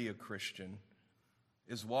declared to be a Christian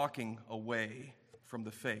is walking away from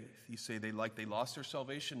the faith. You say they lost their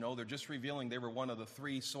salvation? No, they're just revealing they were one of the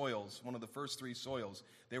first three soils.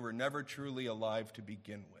 They were never truly alive to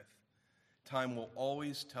begin with. Time will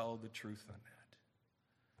always tell the truth on that.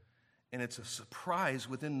 And it's a surprise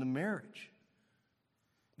within the marriage.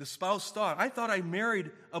 The spouse thought, I thought I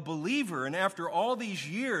married a believer, and after all these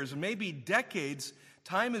years, maybe decades,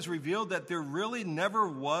 time has revealed that there really never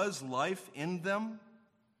was life in them.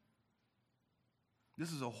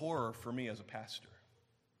 This is a horror for me as a pastor.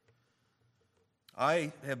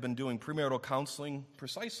 I have been doing premarital counseling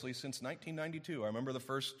precisely since 1992. I remember the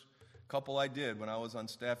first couple I did when I was on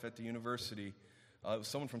staff at the university. It was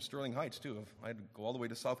someone from Sterling Heights, too. I had to go all the way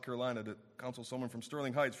to South Carolina to counsel someone from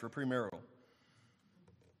Sterling Heights for premarital.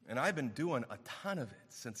 And I've been doing a ton of it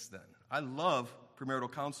since then. I love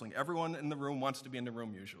premarital counseling. Everyone in the room wants to be in the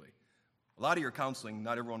room usually. A lot of your counseling,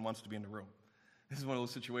 not everyone wants to be in the room. This is one of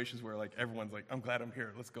those situations where everyone's like, I'm glad I'm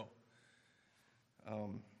here, let's go.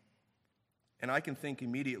 And I can think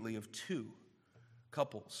immediately of two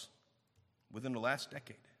couples within the last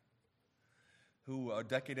decade, a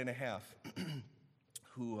decade and a half,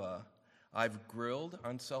 who I've grilled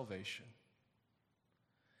on salvation.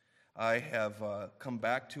 I have come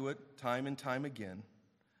back to it time and time again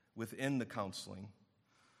within the counseling,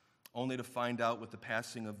 only to find out with the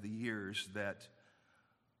passing of the years that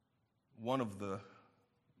one of the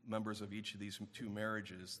members of each of these two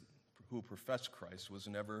marriages who professed Christ was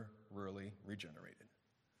never really regenerated.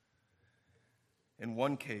 In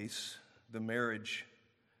one case, the marriage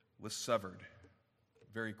was severed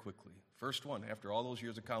very quickly. First one, after all those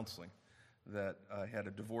years of counseling, that I had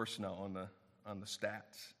a divorce now on the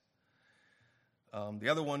stats. The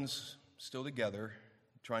other one's still together,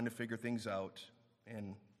 trying to figure things out,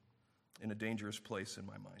 and in a dangerous place in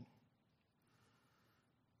my mind.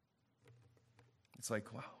 It's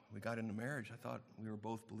like, wow, we got into marriage. I thought we were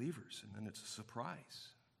both believers, and then it's a surprise.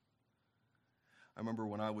 I remember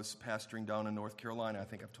when I was pastoring down in North Carolina, I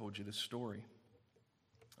think I've told you this story.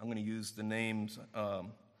 I'm going to use the names.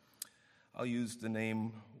 I'll use the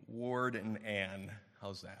name Ward and Ann.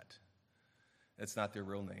 How's that? That's not their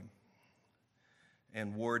real name.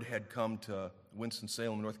 And Ward had come to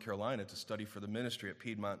Winston-Salem, North Carolina to study for the ministry at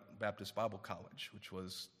Piedmont Baptist Bible College, which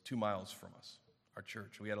was 2 miles from us, our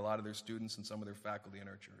church. We had a lot of their students and some of their faculty in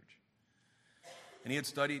our church. And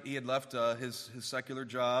he had left his secular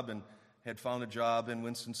job and had found a job in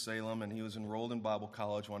Winston-Salem, and he was enrolled in Bible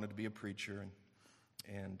college, wanted to be a preacher,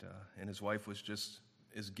 and his wife was just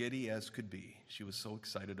as giddy as could be. She was so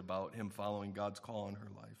excited about him following God's call on her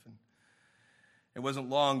life. And it wasn't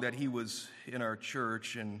long that he was in our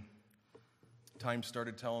church, and time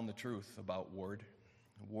started telling the truth about Ward.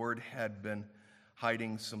 Ward had been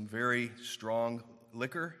hiding some very strong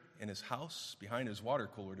liquor in his house, behind his water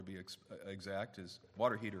cooler to be exact, his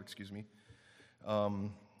water heater,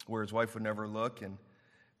 where his wife would never look. And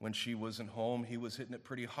when she wasn't home, he was hitting it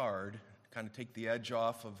pretty hard, kind of take the edge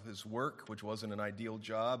off of his work, which wasn't an ideal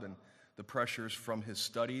job, and the pressures from his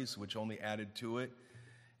studies, which only added to it.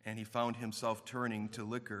 and he found himself turning to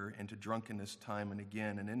liquor and to drunkenness time and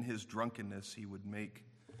again. And in his drunkenness, he would make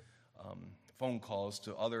phone calls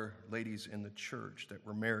to other ladies in the church that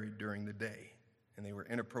were married during the day, and they were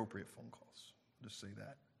inappropriate phone calls. I'll just say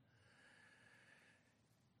that.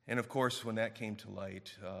 And of course, when that came to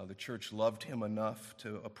light, the church loved him enough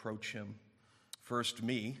to approach him. First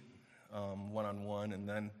me, one-on-one, and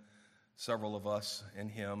then several of us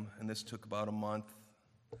and him. And this took about a month,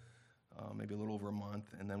 maybe a little over a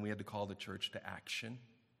month. And then we had to call the church to action.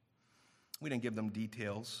 We didn't give them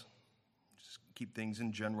details. Just keep things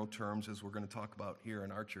in general terms, as we're going to talk about here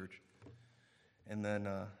in our church. And then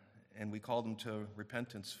we called him to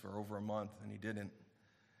repentance for over a month, and he didn't.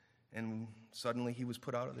 And suddenly he was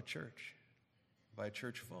put out of the church by a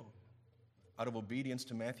church vote, out of obedience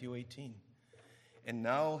to Matthew 18. And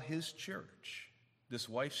now his church, this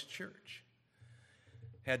wife's church,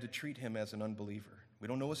 had to treat him as an unbeliever. We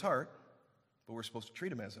don't know his heart, but we're supposed to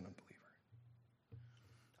treat him as an unbeliever.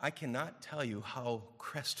 I cannot tell you how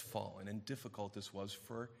crestfallen and difficult this was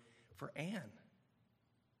for Anne.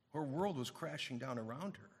 Her world was crashing down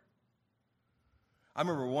around her. I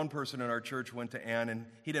remember one person in our church went to Ann, and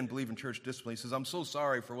he didn't believe in church discipline. He says, "I'm so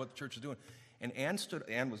sorry for what the church is doing." And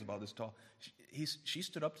Ann was about this tall. She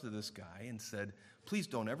stood up to this guy and said, "Please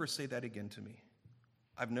don't ever say that again to me.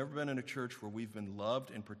 I've never been in a church where we've been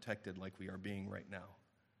loved and protected like we are being right now,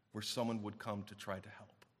 where someone would come to try to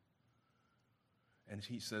help." And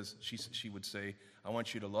she would say, "I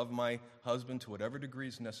want you to love my husband to whatever degree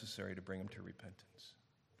is necessary to bring him to repentance."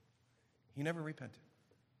 He never repented.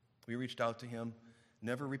 We reached out to him.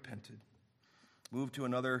 Never repented. Moved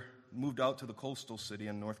out to the coastal city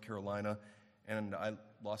in North Carolina, and I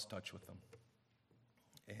lost touch with them.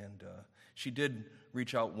 And she did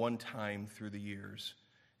reach out one time through the years,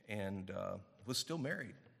 and was still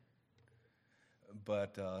married,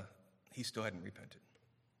 but he still hadn't repented.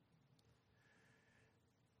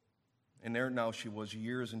 And there now she was,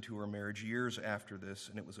 years into her marriage, years after this,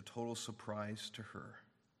 and it was a total surprise to her.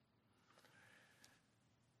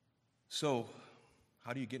 So,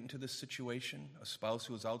 how do you get into this situation? A spouse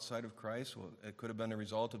who is outside of Christ? Well, it could have been a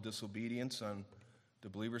result of disobedience on the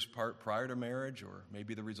believer's part prior to marriage, or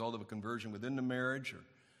maybe the result of a conversion within the marriage, or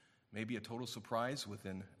maybe a total surprise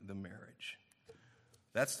within the marriage.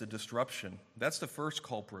 That's the disruption. That's the first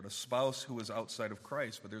culprit, a spouse who is outside of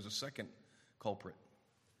Christ. But there's a second culprit,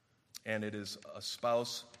 and it is a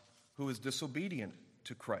spouse who is disobedient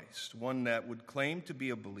to Christ, one that would claim to be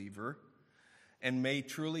a believer and may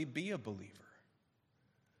truly be a believer.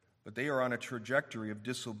 But they are on a trajectory of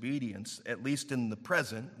disobedience, at least in the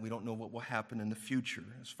present. We don't know what will happen in the future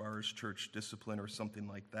as far as church discipline or something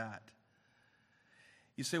like that.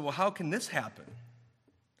 You say, well, how can this happen?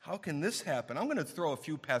 How can this happen? I'm going to throw a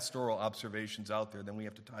few pastoral observations out there, then we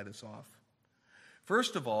have to tie this off.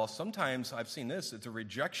 First of all, sometimes I've seen this, it's a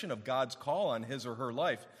rejection of God's call on his or her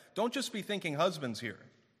life. Don't just be thinking husbands here.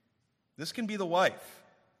 This can be the wife.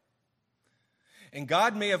 And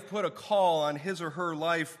God may have put a call on his or her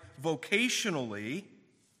life vocationally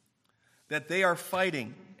that they are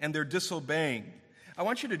fighting and they're disobeying. I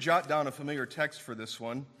want you to jot down a familiar text for this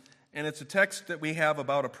one, and it's a text that we have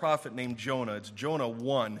about a prophet named Jonah. It's Jonah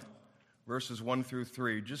 1, verses 1 through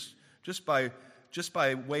 3. Just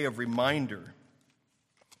by way of reminder,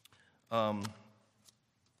 I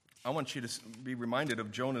want you to be reminded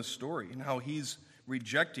of Jonah's story and how he's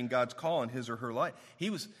rejecting God's call on his or her life.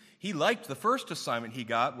 He liked the first assignment he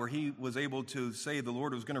got, where he was able to say the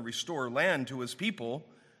Lord was going to restore land to his people,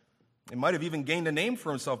 and might have even gained a name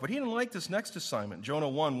for himself. But he didn't like this next assignment. Jonah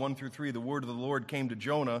 1, 1 through 3, the word of the Lord came to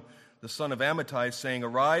Jonah, the son of Amittai, saying,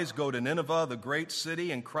 "Arise, go to Nineveh, the great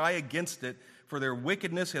city, and cry against it, for their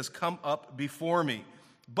wickedness has come up before me."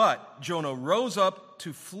 But Jonah rose up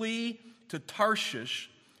to flee to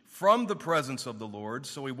Tarshish from the presence of the Lord.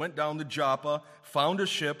 So he went down to Joppa, found a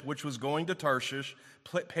ship which was going to Tarshish,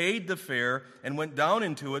 paid the fare, and went down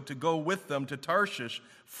into it to go with them to Tarshish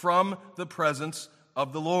from the presence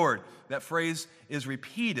of the Lord. That phrase is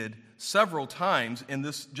repeated several times in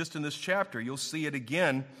this chapter. You'll see it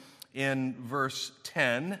again in verse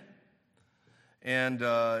 10, and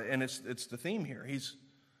it's the theme here.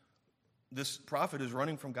 This prophet is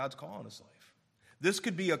running from God's call in his life. This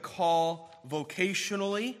could be a call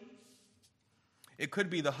vocationally. It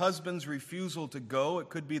could be the husband's refusal to go. It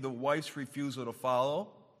could be the wife's refusal to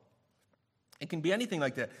follow. It can be anything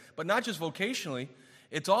like that. But not just vocationally,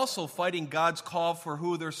 it's also fighting God's call for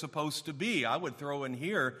who they're supposed to be. I would throw in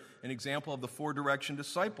here an example of the four-direction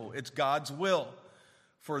disciple. It's God's will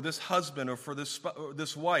for this husband or for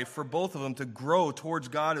this wife, for both of them to grow towards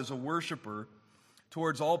God as a worshiper,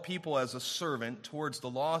 towards all people as a servant, towards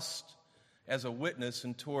the lost as a witness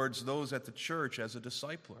and towards those at the church as a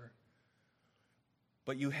discipler.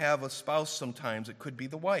 But you have a spouse sometimes. It could be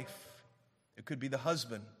the wife. It could be the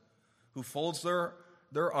husband who folds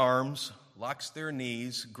their arms, locks their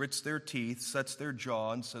knees, grits their teeth, sets their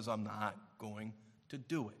jaw, and says, I'm not going to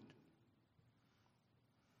do it.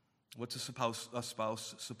 What's a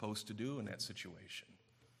spouse supposed to do in that situation?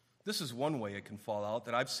 This is one way it can fall out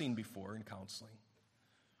that I've seen before in counseling.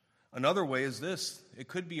 Another way is this. It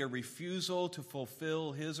could be a refusal to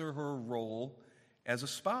fulfill his or her role as a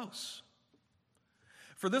spouse.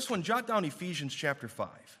 For this one, jot down Ephesians chapter 5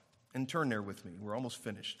 and turn there with me. We're almost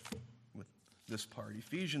finished with this part.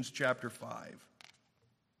 Ephesians chapter 5,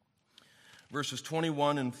 verses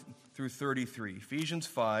 21 through 33. Ephesians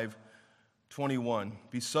 5:21.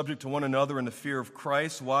 Be subject to one another in the fear of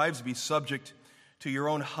Christ. Wives, be subject to your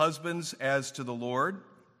own husbands as to the Lord.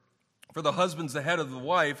 For the husband's the head of the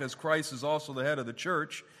wife, as Christ is also the head of the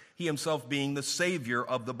church, he himself being the Savior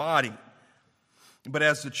of the body. But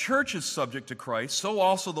as the church is subject to Christ, so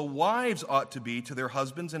also the wives ought to be to their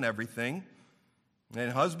husbands in everything.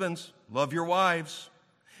 And husbands, love your wives,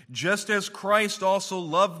 just as Christ also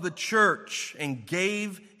loved the church and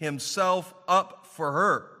gave himself up for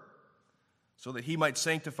her, so that he might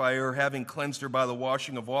sanctify her, having cleansed her by the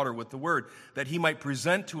washing of water with the word, that he might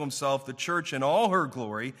present to himself the church in all her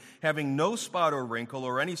glory, having no spot or wrinkle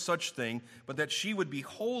or any such thing, but that she would be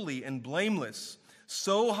holy and blameless.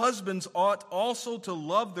 So husbands ought also to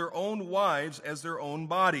love their own wives as their own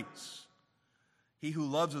bodies. He who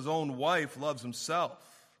loves his own wife loves himself.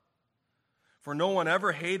 For no one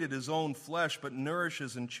ever hated his own flesh, but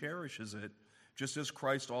nourishes and cherishes it, just as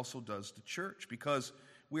Christ also does the church, because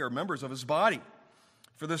we are members of his body.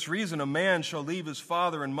 For this reason, a man shall leave his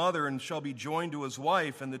father and mother and shall be joined to his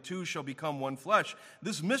wife, and the two shall become one flesh.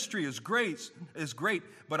 This mystery is great,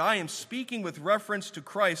 but I am speaking with reference to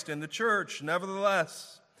Christ and the church.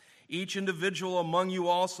 Nevertheless, each individual among you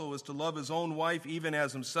also is to love his own wife even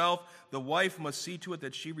as himself. The wife must see to it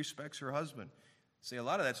that she respects her husband. See, a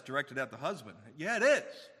lot of that's directed at the husband. Yeah, it is,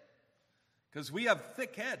 because we have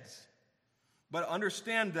thick heads. But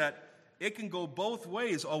understand that it can go both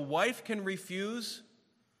ways. A wife can refuse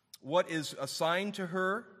what is assigned to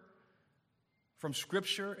her from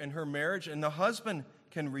Scripture in her marriage, and the husband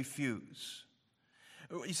can refuse.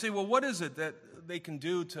 You say, well, what is it that they can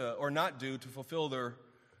do to, or not do, to fulfill their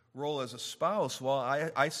role as a spouse? Well,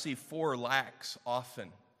 I see 4 lacks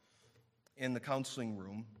often in the counseling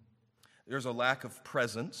room. There's a lack of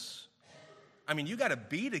presence. I mean, you got to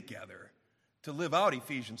be together to live out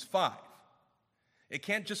Ephesians 5. It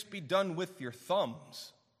can't just be done with your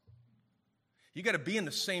thumbs. You got to be in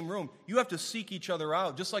the same room. You have to seek each other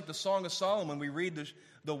out. Just like the Song of Solomon, we read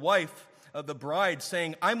the wife of the bride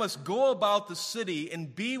saying, I must go about the city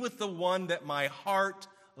and be with the one that my heart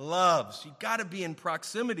loves. You got to be in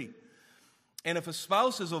proximity. And if a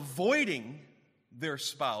spouse is avoiding their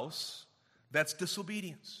spouse, that's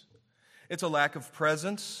disobedience. It's a lack of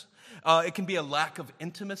presence. It can be a lack of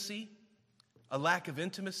intimacy. A lack of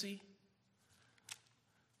intimacy.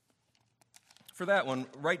 For that one,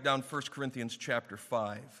 write down 1 Corinthians chapter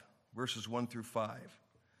 5, verses 1 through 5.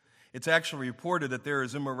 It's actually reported that there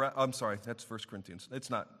is immorality. I'm sorry, that's 1 Corinthians. It's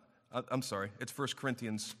not. I'm sorry. It's 1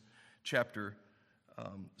 Corinthians chapter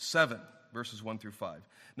 7, verses 1 through 5.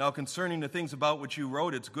 Now, concerning the things about which you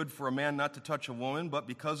wrote, it's good for a man not to touch a woman, but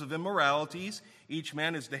because of immoralities, each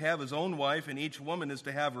man is to have his own wife, and each woman is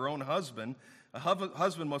to have her own husband. A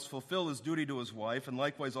husband must fulfill his duty to his wife, and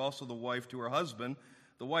likewise also the wife to her husband.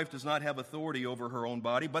 The wife does not have authority over her own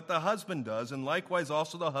body, but the husband does, and likewise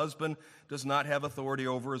also the husband does not have authority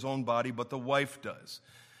over his own body, but the wife does.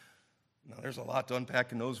 Now, there's a lot to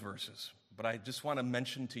unpack in those verses, but I just want to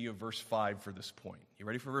mention to you verse 5 for this point. You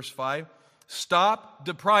ready for verse 5? Stop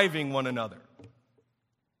depriving one another.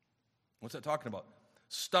 What's that talking about?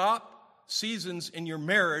 Stop seasons in your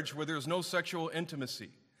marriage where there's no sexual intimacy.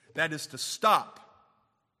 That is to stop.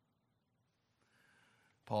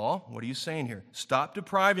 Paul, what are you saying here? Stop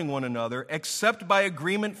depriving one another, except by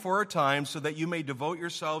agreement for a time, so that you may devote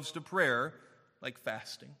yourselves to prayer, like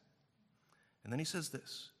fasting. And then he says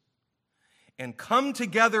this, and come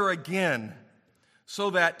together again,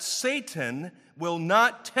 so that Satan will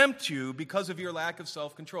not tempt you because of your lack of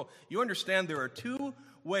self-control. You understand there are 2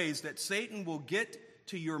 ways that Satan will get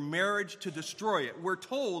to your marriage to destroy it. We're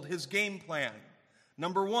told his game plan.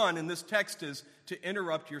 Number 1 in this text is to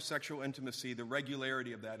interrupt your sexual intimacy, the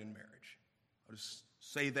regularity of that in marriage. I'll just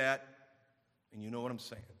say that, and you know what I'm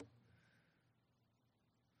saying.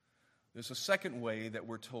 There's a second way that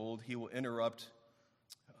we're told he will interrupt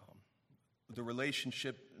the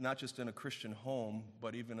relationship, not just in a Christian home,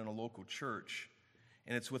 but even in a local church.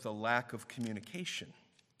 and it's with a lack of communication.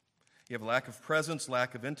 You have a lack of presence,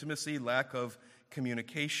 lack of intimacy, lack of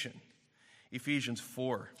communication. Ephesians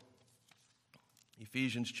 4.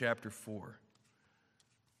 Ephesians chapter 4.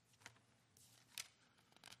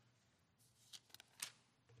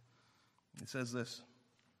 It says this.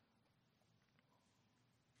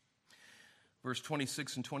 Verse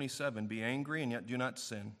 26 and 27, be angry and yet do not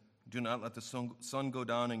sin. Do not let the sun go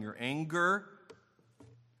down in your anger.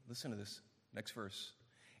 Listen to this next verse.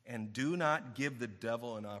 And do not give the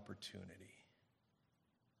devil an opportunity.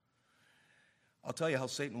 I'll tell you how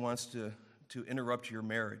Satan wants to interrupt your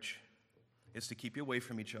marriage. It's to keep you away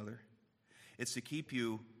from each other. It's to keep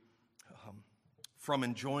you from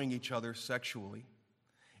enjoying each other sexually.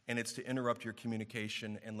 And it's to interrupt your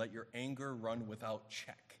communication and let your anger run without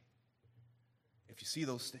check. If you see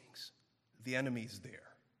those things, the enemy's there.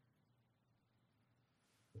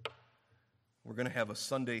 We're going to have a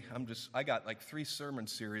Sunday, I got like 3 sermon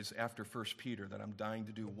series after 1 Peter that I'm dying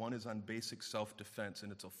to do. One is on basic self-defense,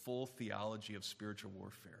 and it's a full theology of spiritual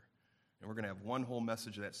warfare. And we're going to have one whole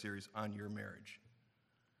message of that series on your marriage.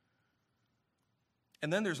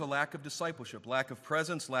 And then there's a lack of discipleship, lack of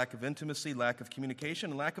presence, lack of intimacy, lack of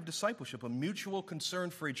communication, and lack of discipleship, a mutual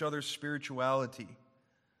concern for each other's spirituality.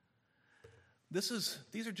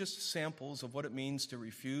 These are just samples of what it means to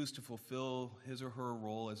refuse to fulfill his or her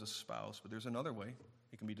role as a spouse. But there's another way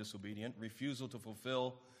it can be disobedient. Refusal to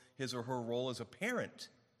fulfill his or her role as a parent.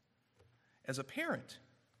 As a parent.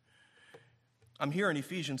 I'm here in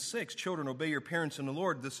Ephesians 6. Children, obey your parents in the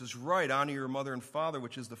Lord. This is right. Honor your mother and father,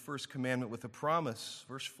 which is the first commandment with a promise.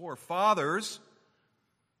 Verse 4. Fathers,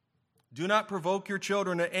 do not provoke your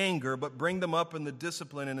children to anger, but bring them up in the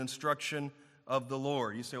discipline and instruction of the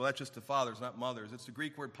Lord. You say, well, that's just the fathers, not mothers. It's the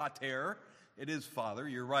Greek word pater. It is father,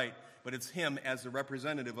 you're right. But it's him as the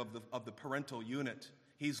representative of the parental unit.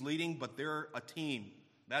 He's leading, but they're a team.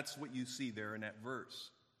 That's what you see there in that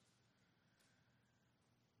verse.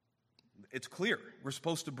 It's clear. We're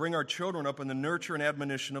supposed to bring our children up in the nurture and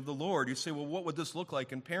admonition of the Lord. You say, well, what would this look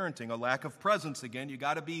like in parenting? A lack of presence again. You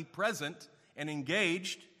got to be present and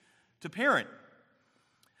engaged to parent.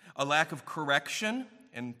 A lack of correction.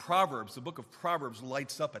 And Proverbs, the book of Proverbs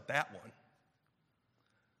lights up at that one.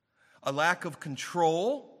 A lack of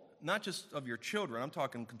control, not just of your children, I'm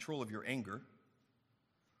talking control of your anger.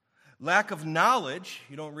 Lack of knowledge,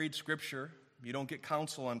 you don't read scripture, you don't get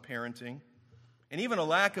counsel on parenting. And even a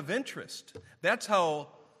lack of interest. That's how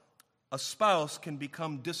a spouse can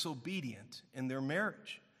become disobedient in their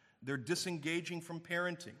marriage. They're disengaging from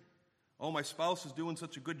parenting. Oh, my spouse is doing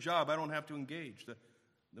such a good job, I don't have to engage.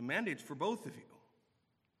 The mandate's for both of you.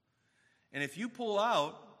 And if you pull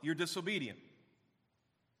out, you're disobedient.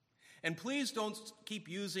 And please don't keep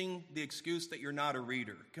using the excuse that you're not a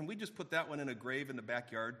reader. Can we just put that one in a grave in the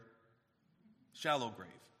backyard? Shallow grave.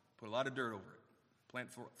 Put a lot of dirt over it. Plant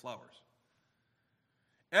flowers.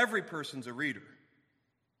 Every person's a reader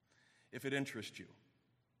if it interests you.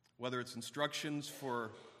 Whether it's instructions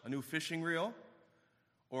for a new fishing reel,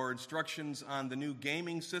 or instructions on the new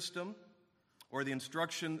gaming system, or the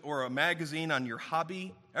instruction, or a magazine on your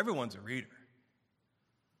hobby, everyone's a reader.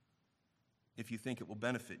 If you think it will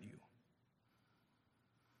benefit you.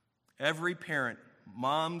 Every parent,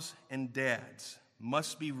 moms and dads,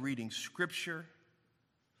 must be reading scripture.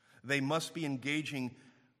 They must be engaging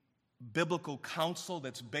biblical counsel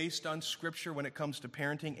that's based on scripture when it comes to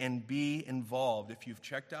parenting, and be involved. If you've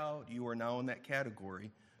checked out, you are now in that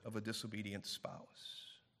category of a disobedient spouse.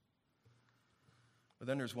 But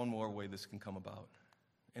then there's one more way this can come about,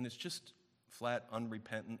 and it's just flat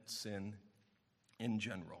unrepentant sin in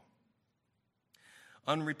general.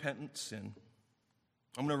 Unrepentant sin.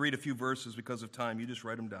 I'm going to read a few verses because of time. You just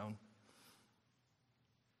write them down.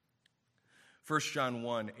 1 John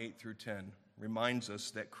 1, 8 through 10 reminds us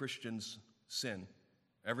that Christians sin.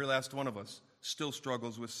 Every last one of us still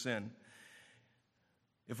struggles with sin.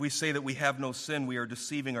 If we say that we have no sin, we are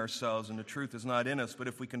deceiving ourselves, and the truth is not in us. But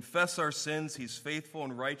if we confess our sins, he's faithful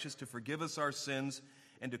and righteous to forgive us our sins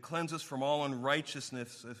and to cleanse us from all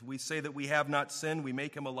unrighteousness. If we say that we have not sinned, we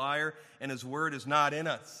make him a liar, and his word is not in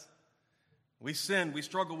us. We sin, we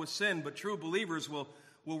struggle with sin, but true believers will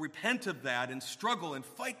repent of that and struggle and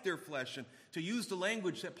fight their flesh. And to use the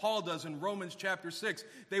language that Paul does in Romans chapter 6,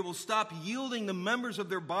 they will stop yielding the members of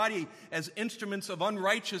their body as instruments of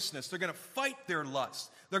unrighteousness. They're going to fight their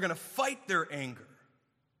lust. They're going to fight their anger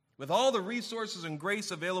with all the resources and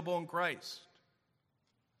grace available in Christ.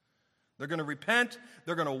 They're going to repent,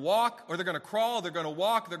 they're going to walk, or they're going to crawl, they're going to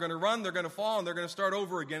walk, they're going to run, they're going to fall, and they're going to start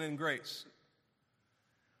over again in grace.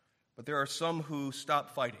 But there are some who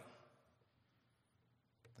stop fighting.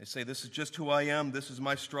 They say, this is just who I am, this is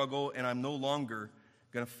my struggle, and I'm no longer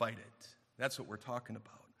going to fight it. That's what we're talking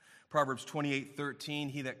about. Proverbs 28:13,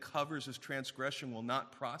 he that covers his transgression will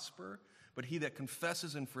not prosper, but he that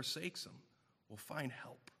confesses and forsakes him will find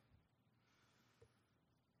help.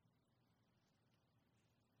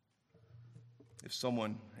 If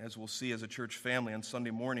someone, as we'll see as a church family on Sunday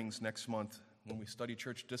mornings next month, when we study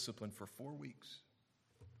church discipline for 4 weeks,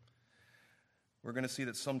 we're going to see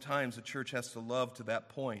that sometimes the church has to love to that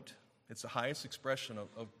point. It's the highest expression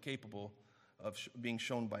of capable of being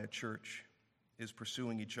shown by a church, is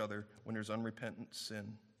pursuing each other when there's unrepentant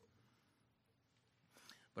sin.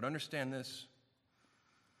 But understand this.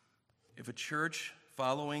 If a church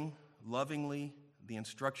following lovingly the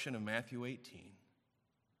instruction of Matthew 18,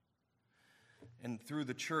 and through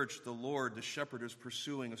the church, the Lord, the shepherd, is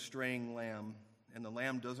pursuing a straying lamb, and the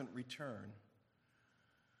lamb doesn't return,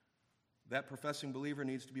 that professing believer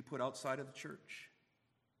needs to be put outside of the church.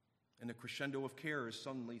 And the crescendo of care is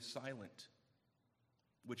suddenly silent,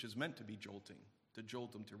 which is meant to be jolting, to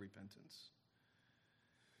jolt them to repentance.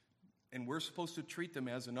 And we're supposed to treat them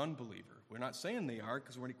as an unbeliever. We're not saying they are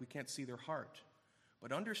because we can't see their heart.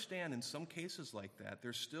 But understand, in some cases like that,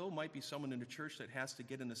 there still might be someone in the church that has to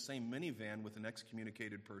get in the same minivan with an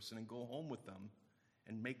excommunicated person and go home with them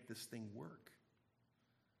and make this thing work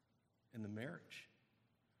in the marriage.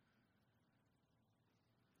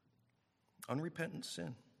 Unrepentant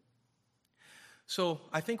sin. So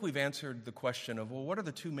I think we've answered the question of, well, what are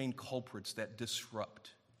the two main culprits that disrupt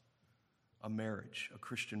a marriage, a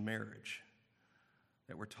Christian marriage,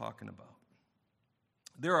 that we're talking about?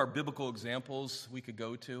 There are biblical examples we could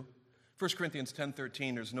go to. 1 Corinthians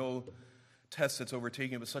 10:13, there's no test that's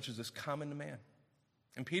overtaken, but such as this common to man.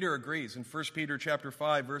 And Peter agrees. In 1 Peter chapter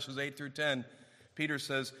 5, verses 8 through 10, Peter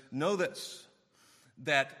says, know this,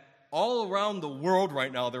 that all around the world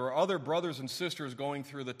right now, there are other brothers and sisters going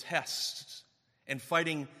through the tests and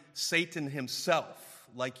fighting Satan himself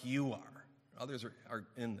like you are. Others are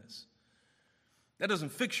in this. That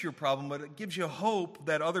doesn't fix your problem, but it gives you hope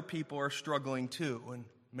that other people are struggling too and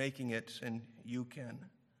making it, and you can.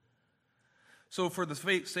 So for the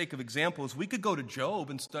sake of examples, we could go to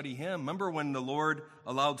Job and study him. Remember when the Lord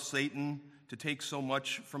allowed Satan to take so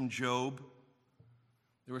much from Job?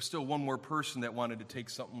 There was still one more person that wanted to take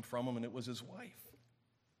something from him, and it was his wife.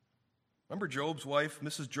 Remember Job's wife?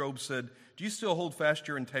 Mrs. Job said, do you still hold fast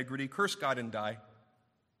your integrity? Curse God and die.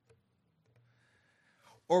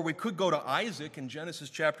 Or we could go to Isaac in Genesis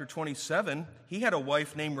chapter 27. He had a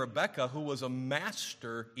wife named Rebekah who was a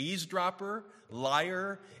master eavesdropper,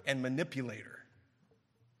 liar, and manipulator.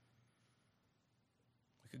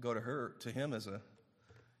 We could go to him as a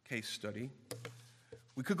case study.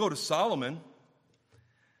 We could go to Solomon.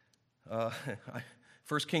 1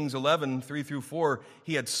 Kings 11, 3 through 4.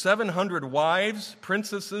 He had 700 wives,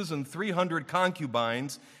 princesses, and 300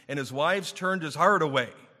 concubines, and his wives turned his heart away.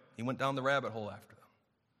 He went down the rabbit hole after them.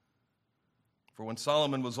 For when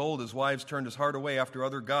Solomon was old, his wives turned his heart away after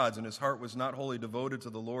other gods, and his heart was not wholly devoted to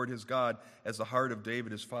the Lord his God, as the heart of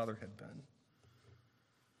David his father had been.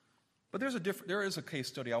 But there is a case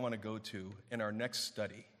study I want to go to in our next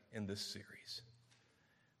study in this series.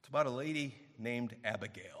 It's about a lady named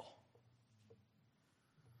Abigail.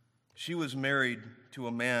 She was married to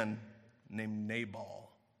a man named Nabal.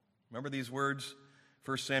 Remember these words?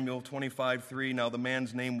 1 Samuel 25:3. Now the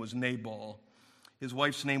man's name was Nabal. His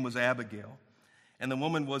wife's name was Abigail. And the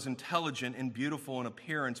woman was intelligent and beautiful in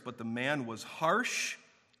appearance, but the man was harsh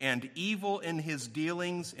and evil in his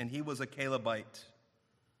dealings, and he was a Calebite.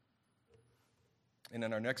 And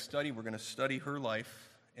in our next study, we're going to study her life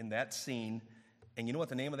in that scene. And you know what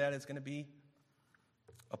the name of that is going to be?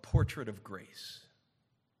 A Portrait of Grace.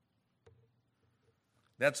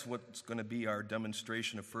 That's what's going to be our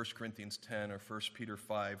demonstration of 1 Corinthians 10 or 1 Peter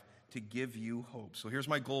 5 to give you hope. So here's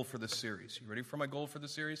my goal for this series. You ready for my goal for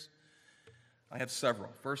this series? I have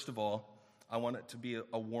several. First of all, I want it to be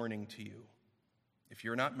a warning to you. If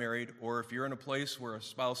you're not married, or if you're in a place where a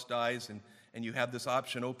spouse dies and you have this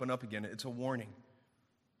option open up again, it's a warning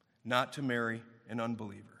not to marry an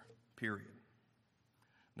unbeliever, period.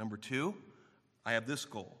 Number two, I have this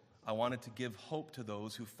goal. I wanted to give hope to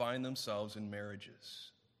those who find themselves in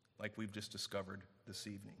marriages, like we've just discovered this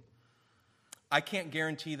evening. I can't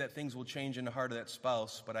guarantee that things will change in the heart of that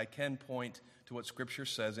spouse, but I can point to what Scripture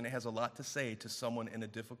says, and it has a lot to say to someone in a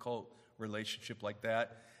difficult relationship like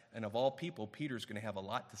that. And of all people, Peter's going to have a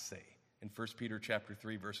lot to say in 1 Peter chapter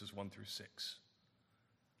 3, verses 1 through 6.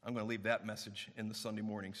 I'm going to leave that message in the Sunday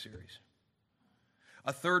morning series.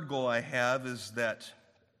 A third goal I have is that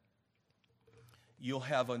you'll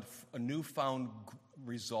have a newfound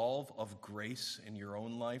resolve of grace in your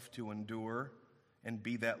own life to endure and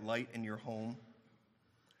be that light in your home.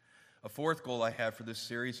 A fourth goal I have for this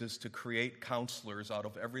series is to create counselors out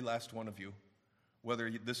of every last one of you.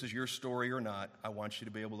 Whether this is your story or not, I want you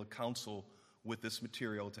to be able to counsel with this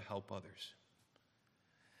material to help others.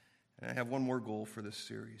 And I have one more goal for this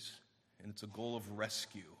series, and it's a goal of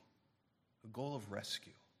rescue. A goal of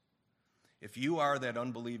rescue. If you are that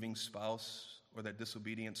unbelieving spouse or that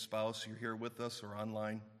disobedient spouse, you're here with us or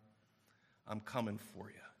online, I'm coming for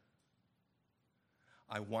you.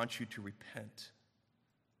 I want you to repent.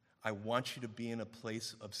 I want you to be in a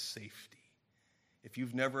place of safety. If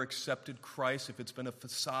you've never accepted Christ, if it's been a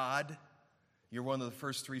facade, you're one of the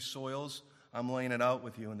first three soils, I'm laying it out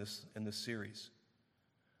with you in this series.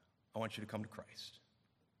 I want you to come to Christ.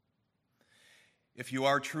 If you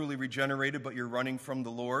are truly regenerated, but you're running from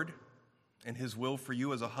the Lord and His will for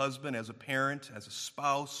you as a husband, as a parent, as a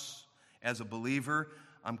spouse, as a believer,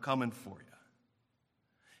 I'm coming for you.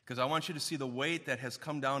 Because I want you to see the weight that has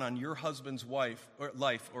come down on your husband's life,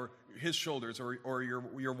 or his shoulders, or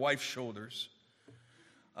your wife's shoulders,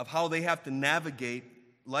 of how they have to navigate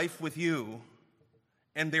life with you,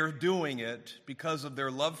 and they're doing it because of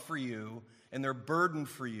their love for you and their burden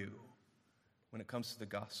for you when it comes to the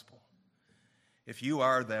gospel. If you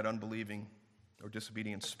are that unbelieving or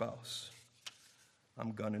disobedient spouse,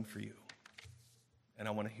 I'm gunning for you. And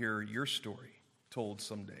I want to hear your story told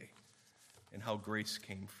someday and how grace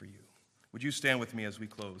came for you. Would you stand with me as we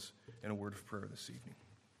close in a word of prayer this evening?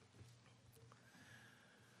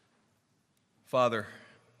 Father,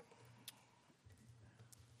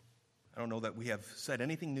 I don't know that we have said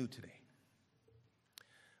anything new today,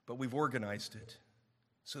 but we've organized it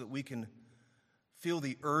so that we can feel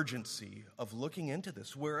the urgency of looking into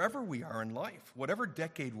this wherever we are in life, whatever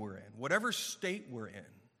decade we're in, whatever state we're in,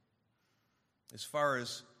 as far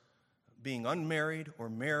as being unmarried or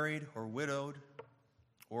married or widowed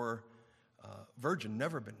or virgin,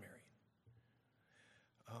 never been married.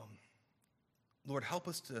 Lord, help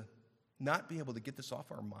us to not be able to get this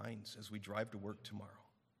off our minds as we drive to work tomorrow,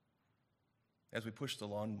 as we push the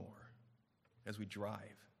lawnmower, as we drive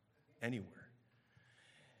anywhere.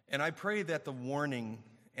 And I pray that the warning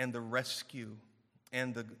and the rescue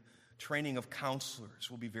and the training of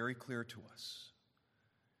counselors will be very clear to us.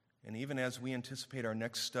 And even as we anticipate our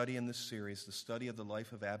next study in this series, the study of the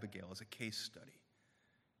life of Abigail as a case study,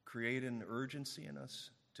 create an urgency in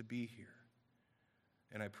us to be here.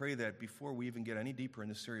 And I pray that before we even get any deeper in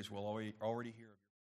this series, we'll already hear